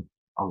not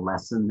a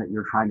lesson that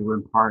you're trying to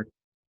impart.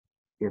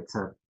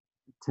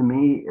 To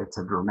me, it's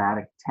a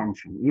dramatic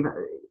tension. Even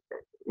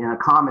in a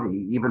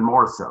comedy, even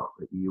more so.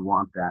 You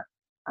want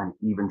an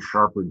even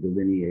sharper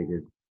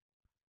delineated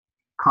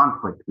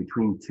conflict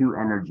between two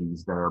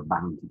energies that are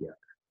bound together.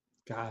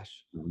 Gosh.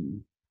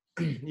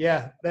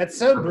 Yeah, that's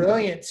so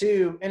brilliant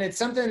too. And it's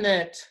something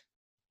that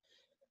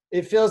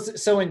it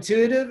feels so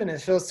intuitive and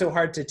it feels so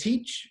hard to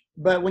teach.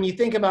 But when you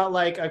think about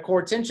like a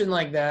core tension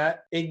like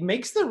that, it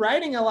makes the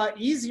writing a lot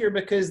easier,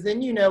 because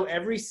then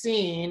every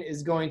scene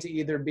is going to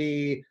either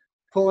be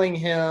pulling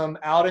him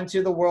out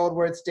into the world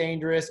where it's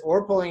dangerous,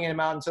 or pulling him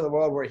out into the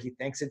world where he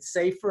thinks it's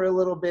safe for a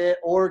little bit,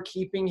 or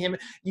keeping him.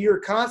 You're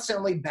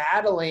constantly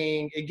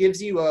battling. It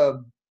gives you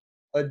a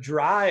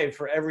drive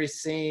for every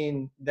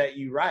scene that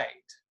you write.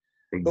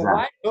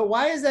 Exactly. But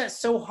why is that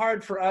so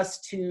hard for us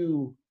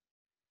to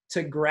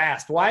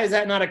grasp? Why is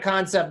that not a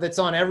concept that's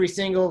on every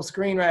single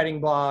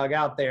screenwriting blog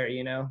out there,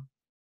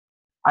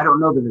 I don't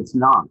know that it's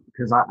not,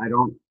 because I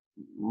don't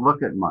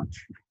look at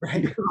much.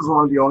 Right. This is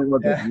one of the only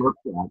ones I've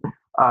looked at.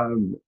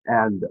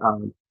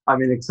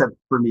 Except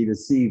for me to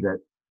see that,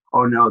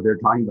 oh no, they're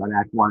talking about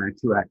Act 1, Act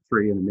 2, Act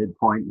 3, and a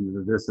midpoint,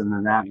 and this and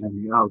then that,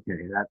 and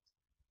okay,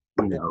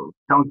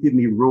 Don't give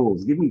me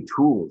rules, give me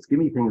tools, give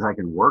me things I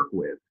can work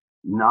with,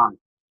 not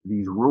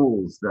these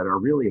rules that are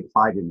really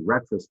applied in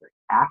retrospect.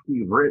 After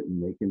you've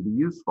written, they can be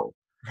useful.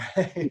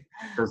 Right.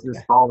 Does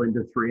this fall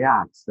into 3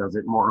 acts? Does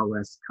it more or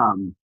less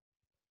come,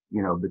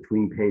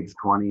 between page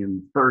 20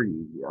 and 30,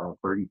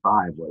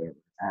 35, whatever?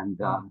 And,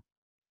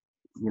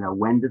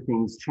 when do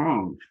things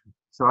change?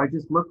 So I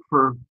just look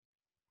for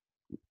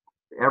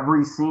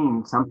every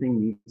scene, something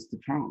needs to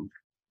change.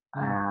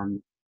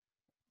 And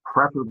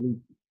preferably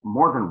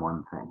more than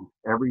one thing.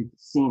 Every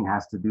scene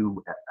has to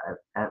do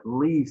at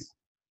least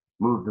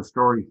move the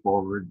story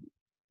forward,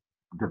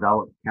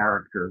 develop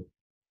character.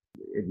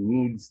 It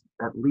needs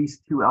at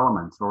least 2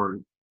 elements or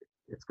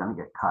it's going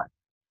to get cut.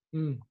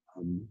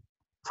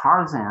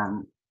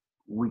 Tarzan,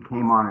 we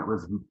came on, it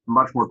was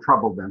much more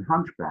trouble than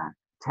Hunchback.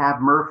 Tab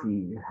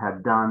Murphy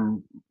had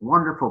done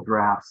wonderful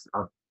drafts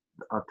of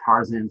a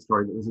Tarzan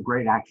story that was a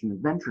great action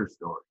adventure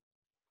story.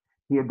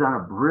 He had done a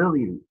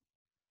brilliant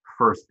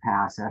first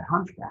pass at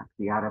Hunchback,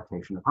 the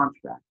adaptation of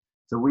Hunchback.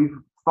 So we've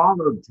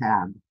followed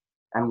Tab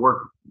and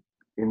worked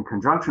in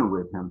conjunction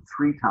with him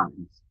 3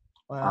 times.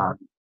 Wow.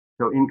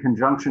 So in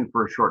conjunction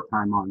for a short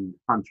time on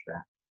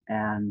Hunchback.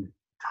 And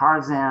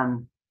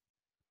Tarzan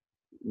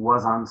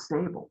was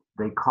unstable.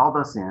 They called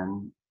us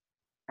in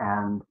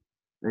and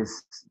they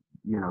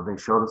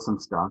showed us some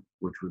stuff,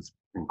 which was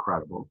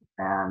incredible.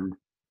 And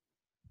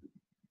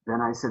then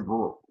I said,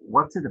 well,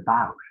 what's it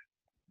about?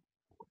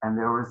 And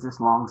there was this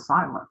long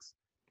silence,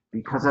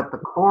 because at the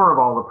core of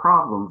all the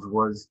problems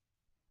was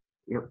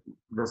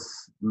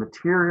this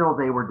material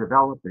they were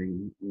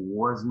developing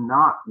was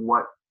not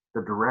what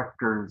the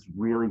directors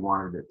really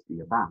wanted it to be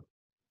about.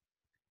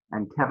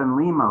 And Kevin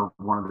Lima,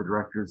 one of the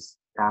directors,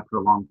 after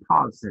a long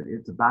pause, said,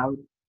 it's about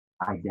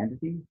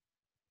identity,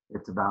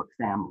 it's about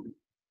family.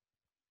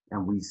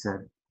 And we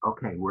said,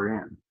 okay, we're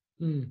in.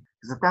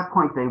 Because at that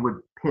point, they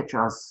would pitch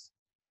us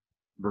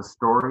the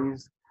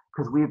stories,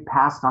 because we had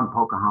passed on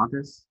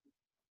Pocahontas,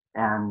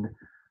 and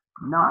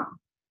not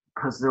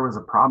because there was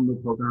a problem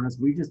with Pocahontas,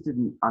 we just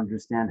didn't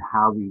understand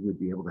how we would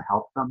be able to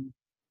help them.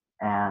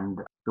 And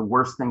the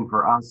worst thing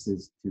for us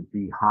is to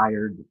be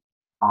hired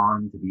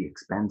on, to be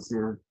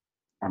expensive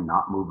and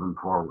not moving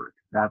forward.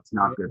 That's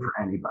not good for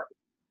anybody.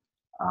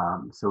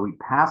 So we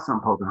passed on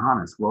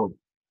Pocahontas. Well,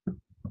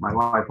 my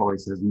wife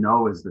always says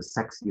no is the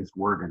sexiest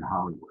word in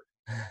Hollywood.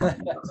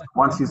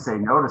 Once you say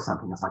no to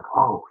something, it's like,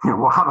 oh,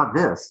 well, how about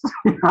this?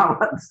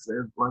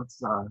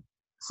 Let's.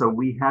 So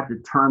we had to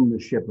turn the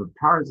ship of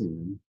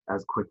Tarzan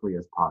as quickly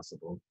as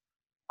possible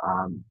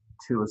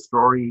to a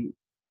story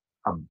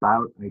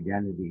about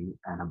identity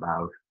and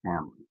about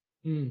family.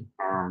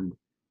 And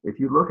if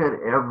you look at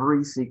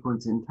every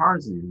sequence in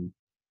Tarzan,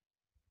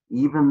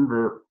 even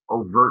the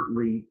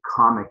overtly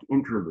comic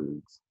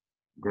interludes,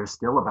 they're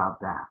still about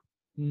that.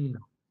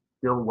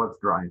 Still what's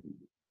driving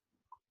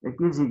it. It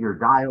gives you your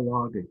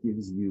dialogue, it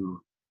gives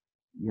you,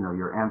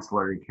 your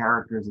ancillary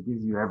characters, it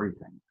gives you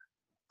everything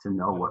to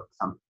know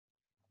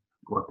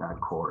what that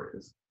core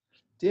is.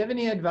 Do you have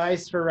any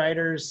advice for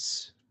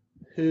writers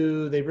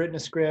who they've written a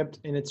script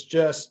and it's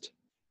just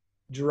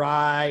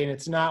dry and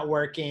it's not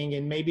working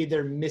and maybe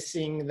they're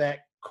missing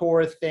that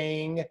core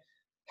thing?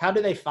 How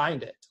do they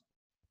find it?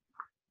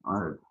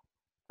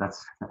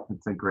 That's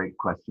a great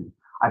question.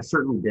 I've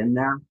certainly been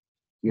there.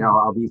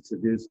 I'll be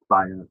seduced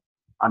by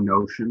a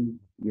notion,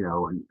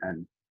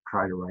 and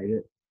try to write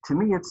it. To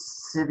me,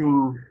 it's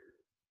sitting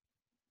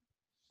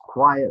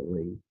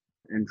quietly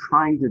and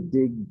trying to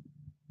dig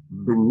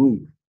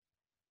beneath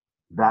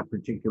that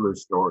particular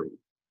story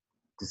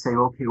to say,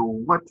 okay, well,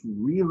 what's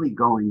really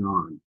going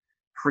on?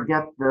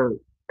 Forget the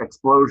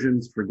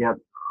explosions, forget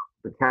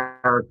the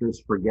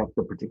characters, forget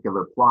the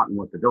particular plot and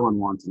what the villain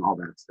wants and all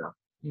that stuff.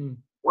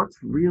 What's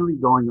really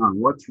going on?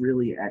 What's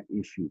really at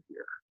issue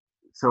here?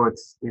 So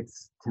it's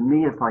to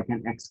me, it's like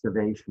an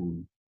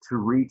excavation to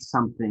reach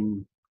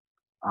something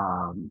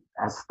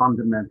as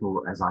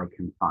fundamental as I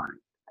can find,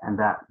 and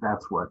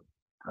that's what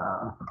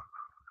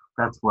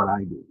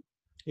I do.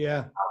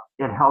 Yeah,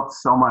 it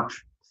helps so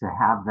much to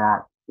have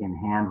that in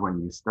hand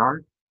when you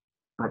start,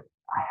 but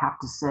I have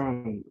to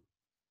say,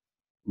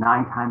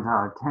 9 times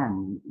out of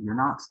 10, you're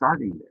not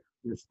starting there.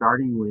 You're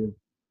starting with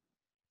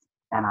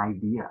an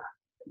idea,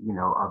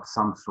 of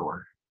some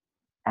sort,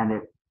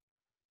 and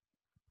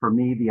for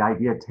me, the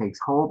idea takes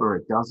hold or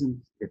it doesn't.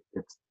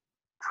 It's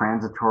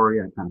transitory.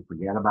 I kind of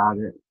forget about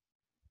it,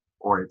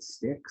 or it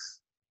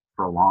sticks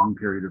for a long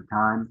period of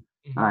time.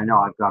 And I know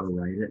I've got to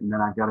write it, and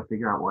then I've got to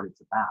figure out what it's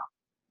about.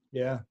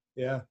 Yeah.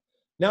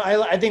 No,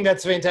 I think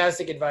that's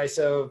fantastic advice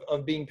of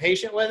being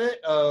patient with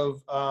it,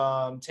 of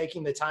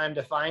taking the time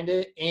to find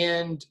it.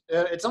 And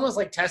it's almost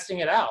like testing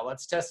it out.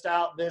 Let's test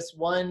out this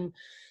one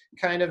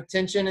kind of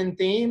tension and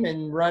theme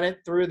and run it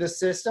through the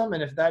system.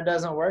 And if that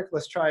doesn't work,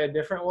 let's try a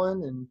different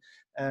one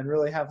and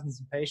really having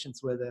some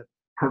patience with it.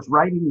 Because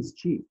writing is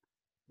cheap.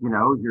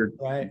 You're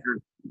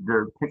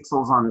they're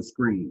pixels on a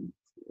screen,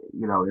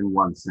 in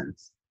one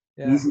sense.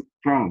 Yeah. Easy to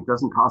change,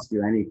 doesn't cost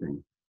you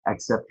anything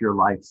except your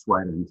life,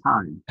 sweat, and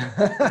time.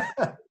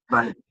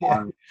 But,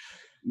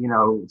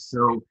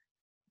 so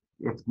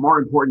It's more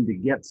important to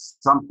get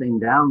something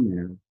down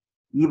there,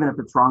 even if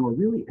it's wrong, or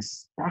really,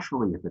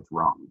 especially if it's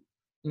wrong.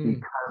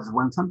 Because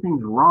when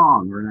something's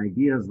wrong or an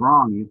idea is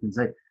wrong, you can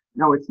say,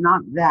 no, it's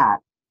not that.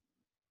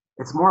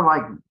 It's more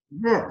like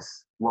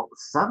this. Well,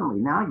 suddenly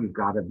now you've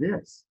got a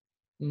this,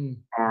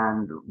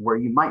 and where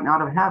you might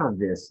not have had a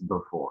this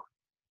before.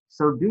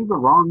 So do the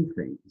wrong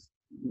things,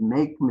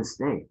 make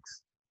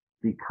mistakes,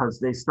 because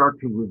they start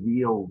to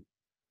reveal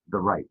the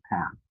right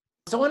path.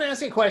 So I want to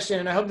ask you a question,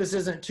 and I hope this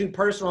isn't too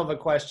personal of a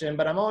question,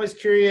 but I'm always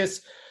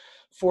curious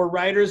for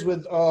writers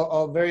with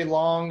a very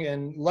long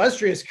and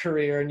illustrious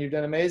career, and you've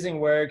done amazing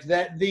work,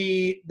 that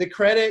the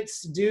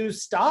credits do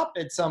stop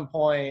at some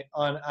point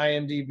on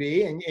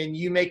IMDb, and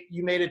you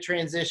made a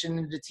transition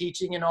into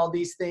teaching and all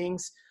these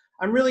things.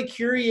 I'm really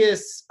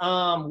curious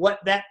what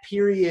that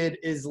period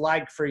is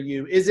like for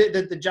you. Is it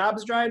that the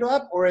job's dried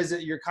up, or is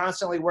it you're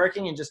constantly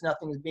working and just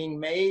nothing's being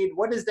made?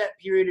 What does that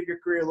period of your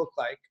career look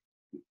like?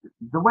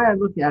 The way I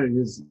look at it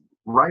is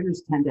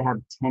writers tend to have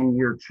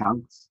 10-year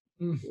chunks,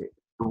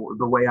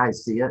 the way I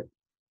see it.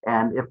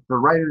 And if the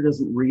writer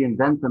doesn't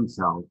reinvent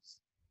themselves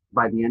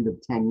by the end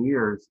of 10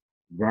 years,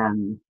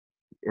 then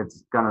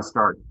it's going to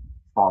start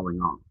falling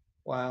off.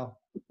 Wow.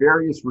 For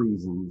various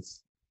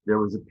reasons. There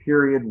was a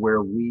period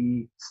where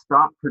we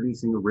stopped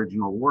producing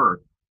original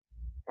work,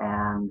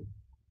 and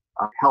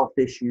health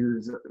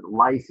issues,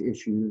 life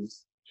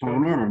issues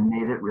came in and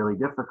made it really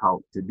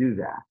difficult to do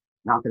that.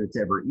 Not that it's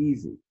ever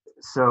easy.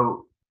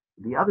 So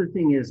the other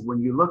thing is,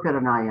 when you look at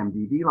an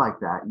IMDb like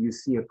that, you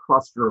see a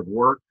cluster of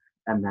work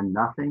and then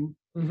nothing.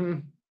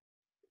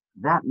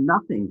 That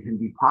nothing can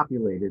be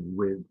populated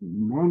with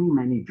many,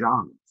 many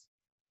jobs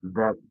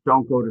that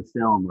don't go to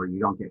film, or you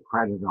don't get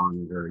credit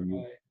on it, or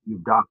you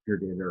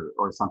doctored it,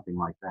 or something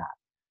like that.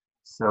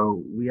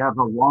 So we have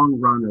a long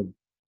run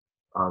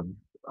of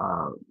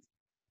a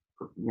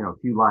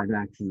few live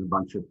action, a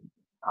bunch of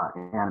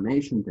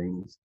animation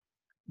things,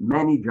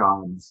 many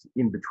jobs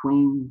in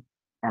between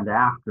and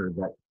after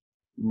that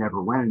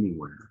never went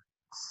anywhere.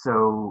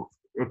 So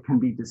it can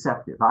be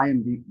deceptive.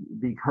 IMDb,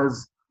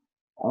 because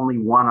only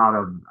one out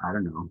of, I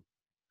don't know,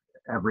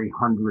 every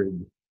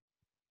 100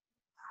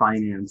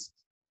 financed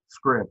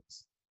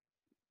scripts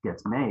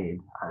gets made,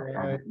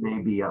 and it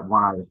may be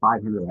 1 out of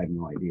 500, I have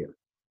no idea.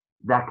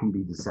 That can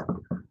be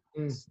deceptive.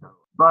 So,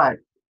 but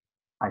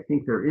I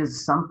think there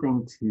is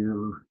something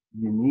to,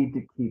 you need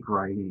to keep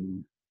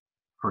writing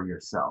for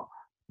yourself,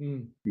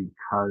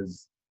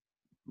 because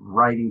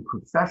writing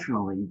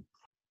professionally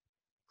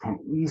can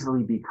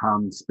easily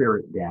become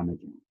spirit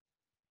damaging,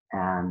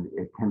 and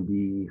it can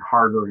be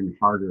harder and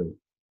harder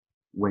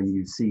when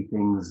you see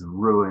things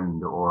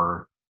ruined,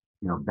 or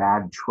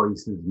bad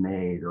choices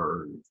made,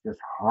 or just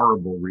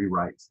horrible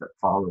rewrites that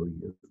follow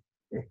you.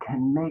 It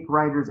can make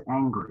writers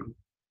angry,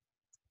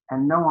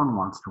 and no one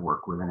wants to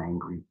work with an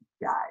angry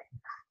guy.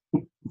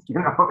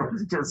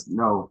 It's just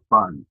no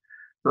fun.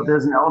 So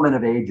there's an element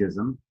of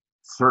ageism,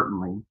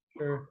 certainly,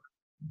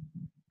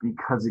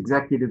 because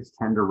executives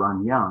tend to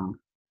run young,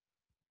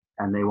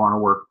 and they want to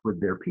work with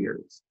their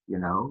peers,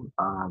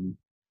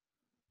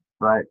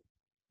 but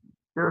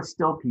there are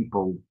still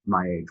people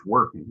my age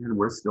working, and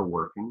we're still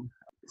working.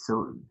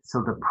 So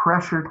the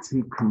pressure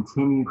to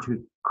continue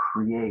to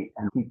create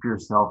and keep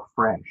yourself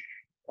fresh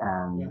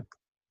and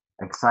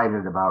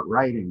excited about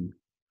writing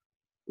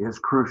is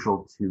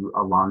crucial to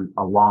a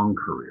long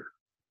career.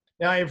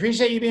 Now, I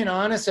appreciate you being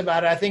honest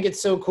about it. I think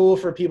it's so cool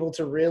for people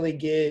to really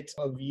get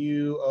a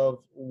view of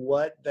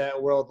what that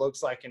world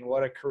looks like and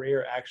what a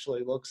career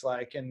actually looks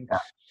like. And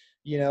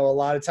a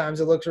lot of times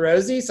it looks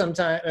rosy.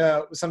 Sometimes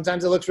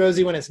it looks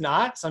rosy when it's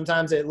not.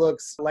 Sometimes it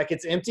looks like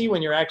it's empty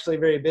when you're actually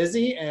very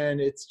busy. And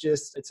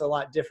it's a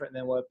lot different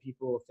than what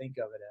people think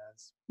of it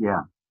as. Yeah.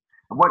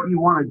 What you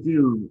want to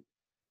do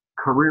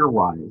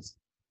career-wise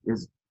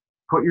is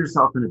put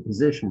yourself in a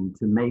position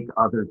to make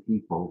other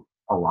people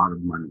a lot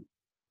of money.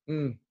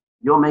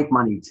 You'll make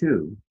money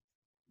too,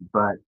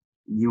 but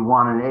you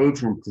want an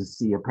agent to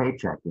see a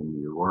paycheck in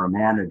you, or a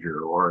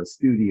manager, or a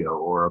studio,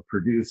 or a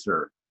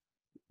producer.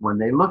 When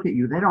they look at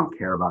you, they don't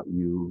care about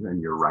you and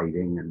your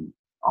writing and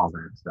all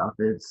that stuff.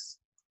 It's,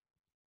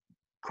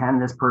 can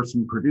this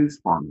person produce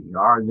for me?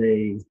 Are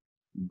they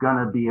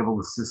going to be able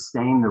to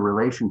sustain the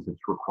relationships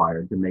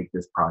required to make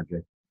this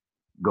project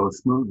go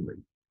smoothly?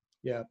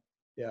 Yeah.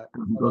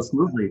 Go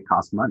smoothly, it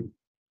costs money.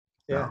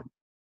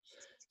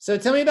 So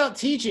tell me about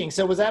teaching.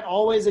 So was that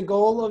always a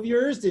goal of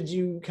yours? Did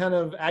you kind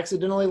of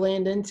accidentally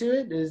land into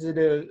it? Is it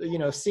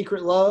a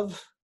secret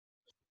love?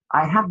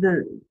 I have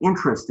the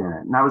interest in it,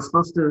 and I was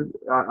supposed to,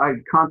 I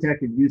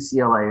contacted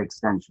UCLA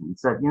Extension and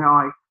said,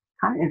 I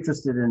kind of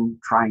interested in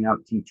trying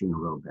out teaching a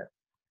little bit.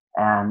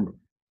 And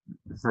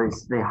so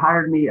they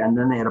hired me, and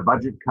then they had a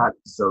budget cut.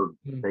 So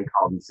they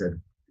called and said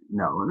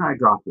no, and I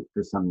dropped it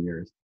for some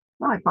years.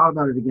 Then I thought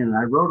about it again, and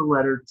I wrote a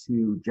letter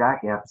to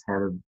Jack Epps,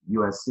 head of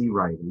USC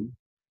writing,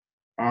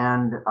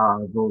 and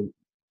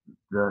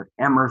the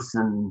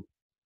Emerson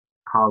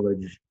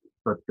College,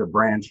 but the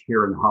branch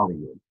here in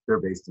Hollywood. They're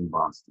based in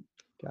Boston.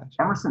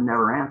 Gotcha. Emerson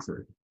never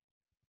answered.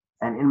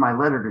 And in my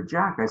letter to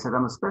Jack, I said,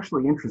 I'm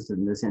especially interested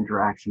in this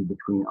interaction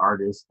between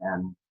artist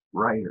and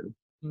writer.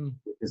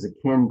 Is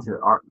akin to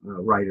art,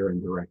 writer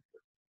and director.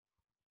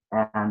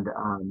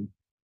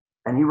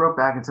 And he wrote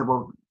back and said,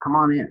 well, come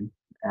on in.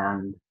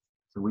 And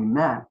so we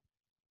met,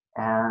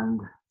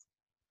 and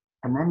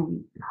then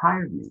he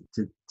hired me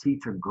to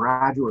teach a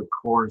graduate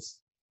course.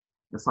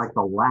 It's like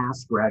the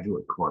last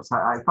graduate course.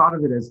 I thought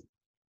of it as,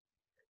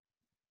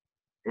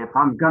 if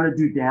I'm gonna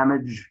do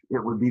damage, it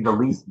would be the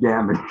least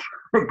damage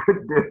I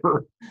could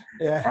do.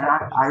 Yeah.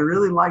 And I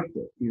really liked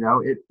it. You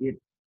know,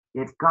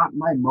 it got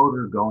my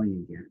motor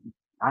going again.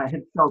 I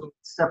had felt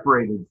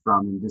separated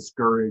from and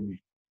discouraged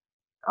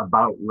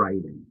about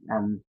writing,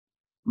 and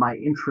my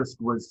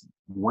interest was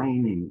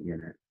waning in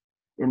it,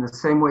 in the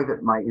same way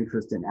that my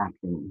interest in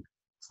acting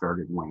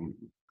started waning.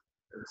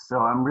 So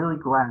I'm really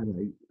glad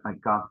I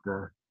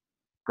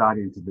got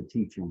into the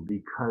teaching,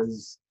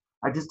 because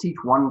I just teach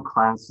one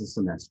class a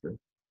semester,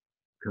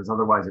 because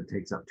otherwise it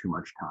takes up too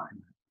much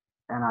time.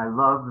 And I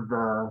love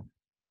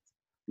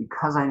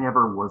because I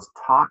never was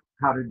taught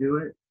how to do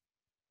it,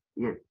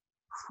 it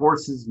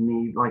forces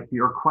me, like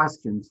your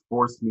questions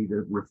forced me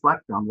to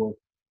reflect on, well,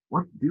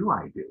 what do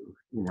I do?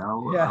 You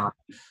know, Yeah.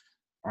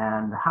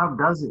 And how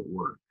does it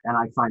work? And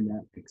I find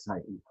that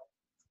exciting.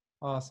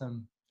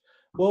 Awesome.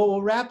 Well,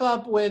 we'll wrap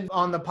up with,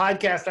 on the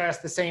podcast, I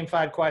ask the same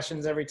 5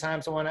 questions every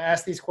time. So I want to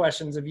ask these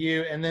questions of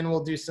you, and then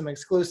we'll do some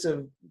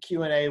exclusive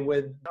Q&A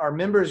with our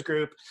members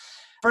group.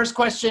 First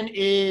question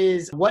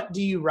is, what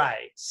do you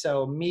write?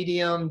 So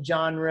medium,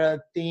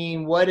 genre,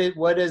 theme, what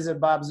is a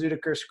Bob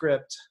Tzudiker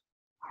script?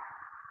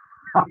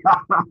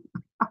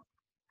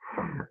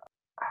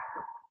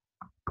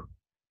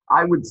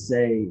 I would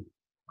say,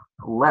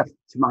 left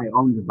to my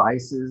own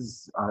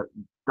devices,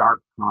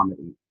 dark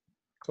comedy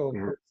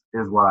Cool.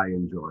 is what I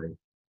enjoy.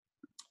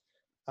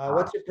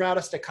 What's your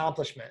proudest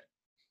accomplishment?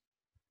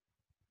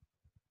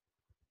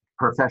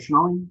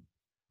 Professionally?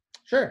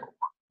 Sure.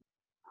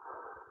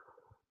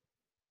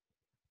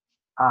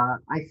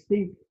 I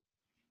think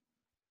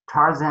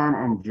Tarzan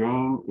and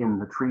Jane in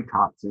the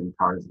treetops in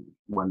Tarzan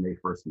when they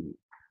first meet.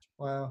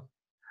 Wow.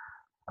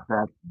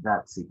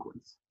 That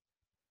sequence.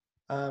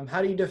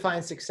 How do you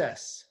define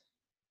success?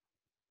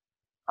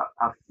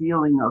 A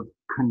feeling of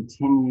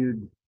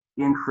continued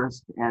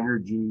interest,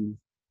 energy,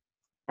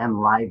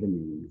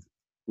 enlivening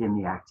in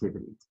the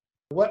activity.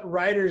 What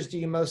writers do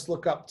you most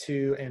look up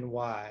to, and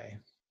why?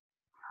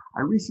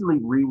 I recently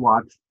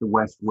rewatched The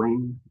West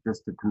Wing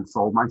just to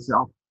console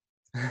myself.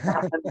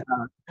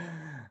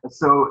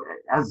 So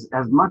as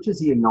much as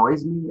he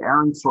annoys me,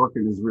 Aaron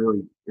Sorkin is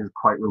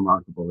quite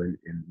remarkable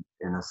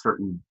in a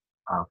certain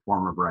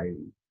form of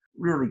writing.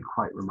 Really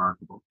quite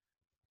remarkable.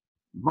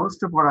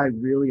 Most of what I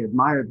really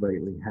admired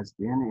lately has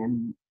been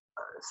in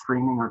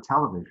streaming or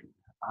television,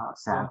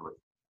 sadly.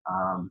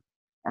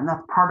 And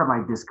that's part of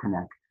my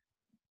disconnect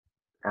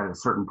at a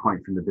certain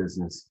point from the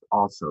business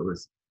also,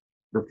 is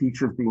the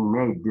features being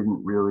made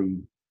didn't really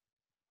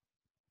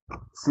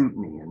suit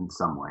me in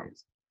some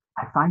ways.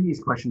 I find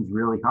these questions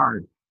really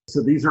hard.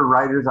 So these are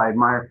writers I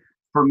admire.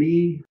 For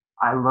me,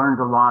 I learned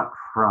a lot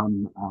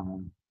from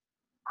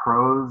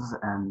prose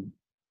and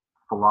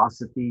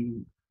philosophy.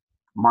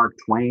 Mark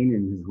Twain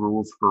and his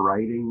rules for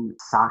writing,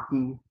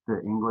 Saki,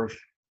 the English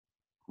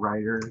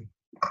writer,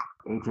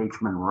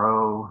 H.H.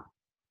 Munro,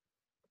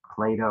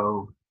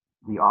 Plato,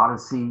 the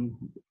Odyssey,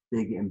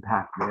 big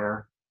impact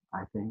there,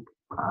 I think.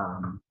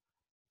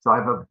 So I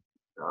have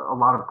a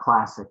lot of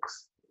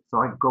classics. So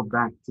I go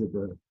back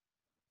to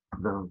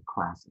the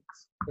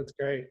classics. That's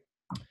great.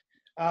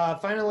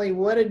 Finally,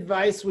 what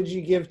advice would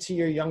you give to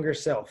your younger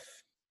self?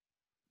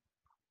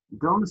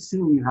 Don't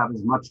assume you have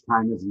as much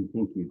time as you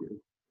think you do.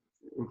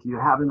 If you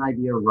have an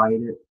idea,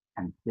 write it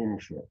and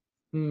finish it.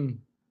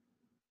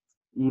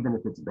 Even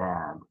if it's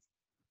bad,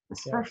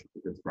 especially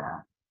if it's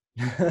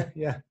bad.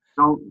 Yeah.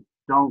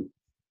 Don't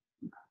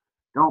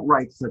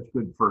write such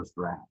good first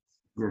drafts.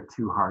 They're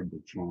too hard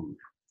to change.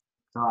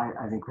 So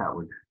I think that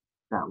would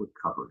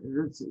cover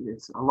it.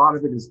 It's a lot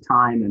of it is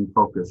time and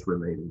focus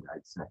related,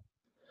 I'd say.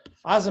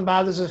 Awesome,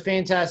 Bob. This was a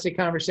fantastic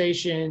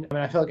conversation. I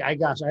mean, I feel like I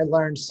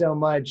learned so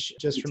much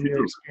just from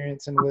your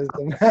experience and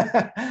wisdom.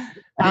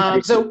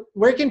 So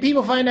where can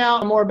people find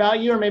out more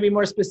about you, or maybe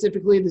more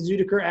specifically the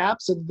Tzudiker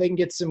app, so that they can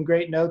get some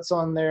great notes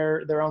on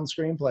their own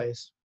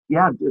screenplays?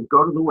 Yeah,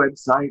 go to the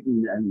website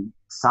and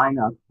sign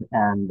up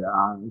and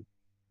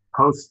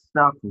post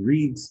stuff,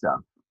 read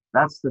stuff.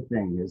 That's the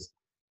thing, is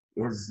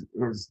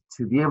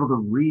to be able to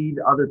read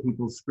other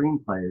people's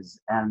screenplays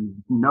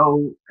and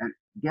know and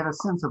get a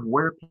sense of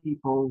where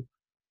people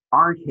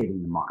aren't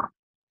hitting the mark.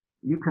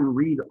 You can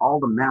read all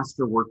the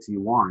masterworks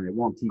you want. It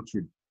won't teach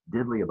you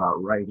diddly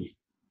about writing.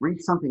 Read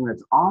something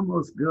that's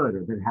almost good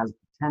or that has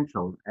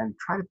potential and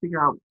try to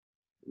figure out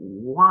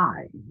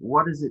why.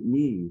 What does it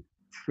need?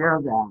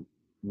 Share that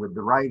with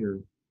the writer,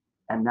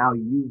 and now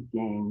you've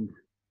gained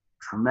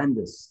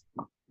tremendous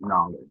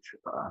knowledge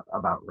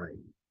about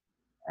writing.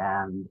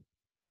 And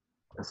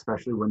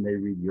especially when they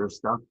read your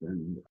stuff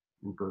and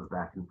it goes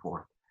back and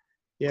forth.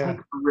 Yeah.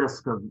 Take the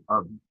risk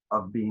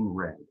of being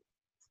read.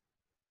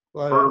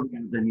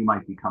 earlier than you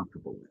might be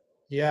comfortable with.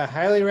 Yeah,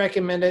 highly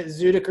recommend it.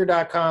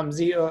 Tzudiker.com,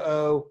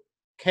 Zookider.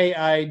 Did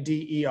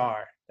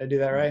I do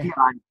that right?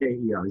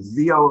 Dikeer.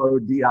 Zoodiker.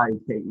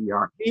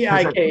 Dikeer.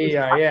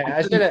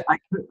 Yeah,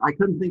 I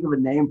couldn't think of a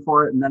name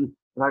for it, and then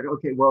like,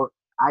 okay, well,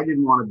 I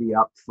didn't want to be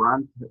up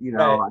front. You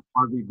know, Right. I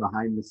want to be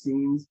behind the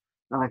scenes.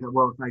 And I thought,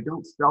 well, if I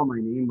don't spell my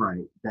name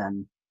right,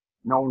 then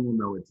no one will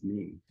know it's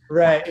me.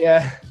 Right.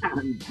 Yeah.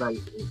 But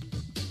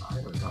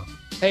I don't know.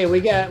 Hey,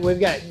 we've got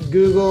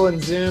Google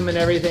and Zoom and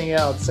everything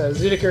else. So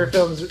Tzudiker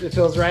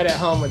feels right at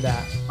home with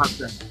that.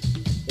 Okay.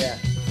 Yeah.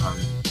 All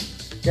right.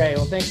 Great.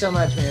 Well, thanks so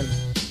much, man.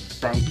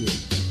 Thank you.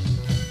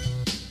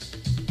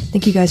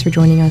 Thank you guys for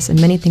joining us, and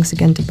many thanks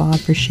again to Bob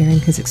for sharing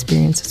his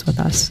experiences with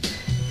us.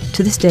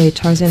 To this day,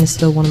 Tarzan is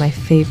still one of my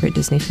favorite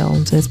Disney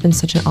films, and it's been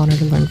such an honor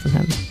to learn from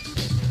him.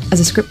 As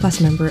a Script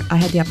Blast member, I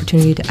had the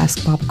opportunity to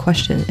ask Bob a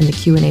question in the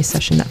Q&A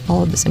session that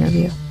followed this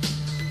interview.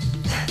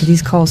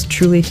 These calls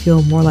truly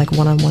feel more like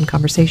one-on-one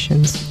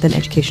conversations than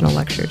educational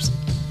lectures.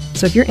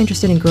 So if you're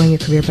interested in growing your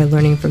career by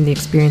learning from the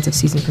experience of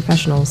seasoned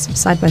professionals,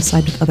 side by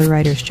side with other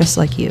writers just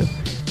like you,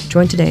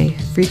 join today,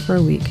 free for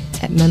a week,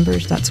 at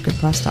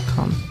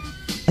members.scriptblast.com.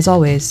 As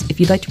always, if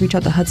you'd like to reach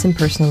out to Hudson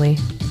personally,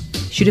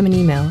 shoot him an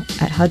email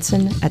at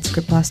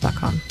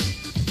hudson@scriptblast.com.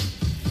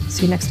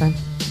 See you next time.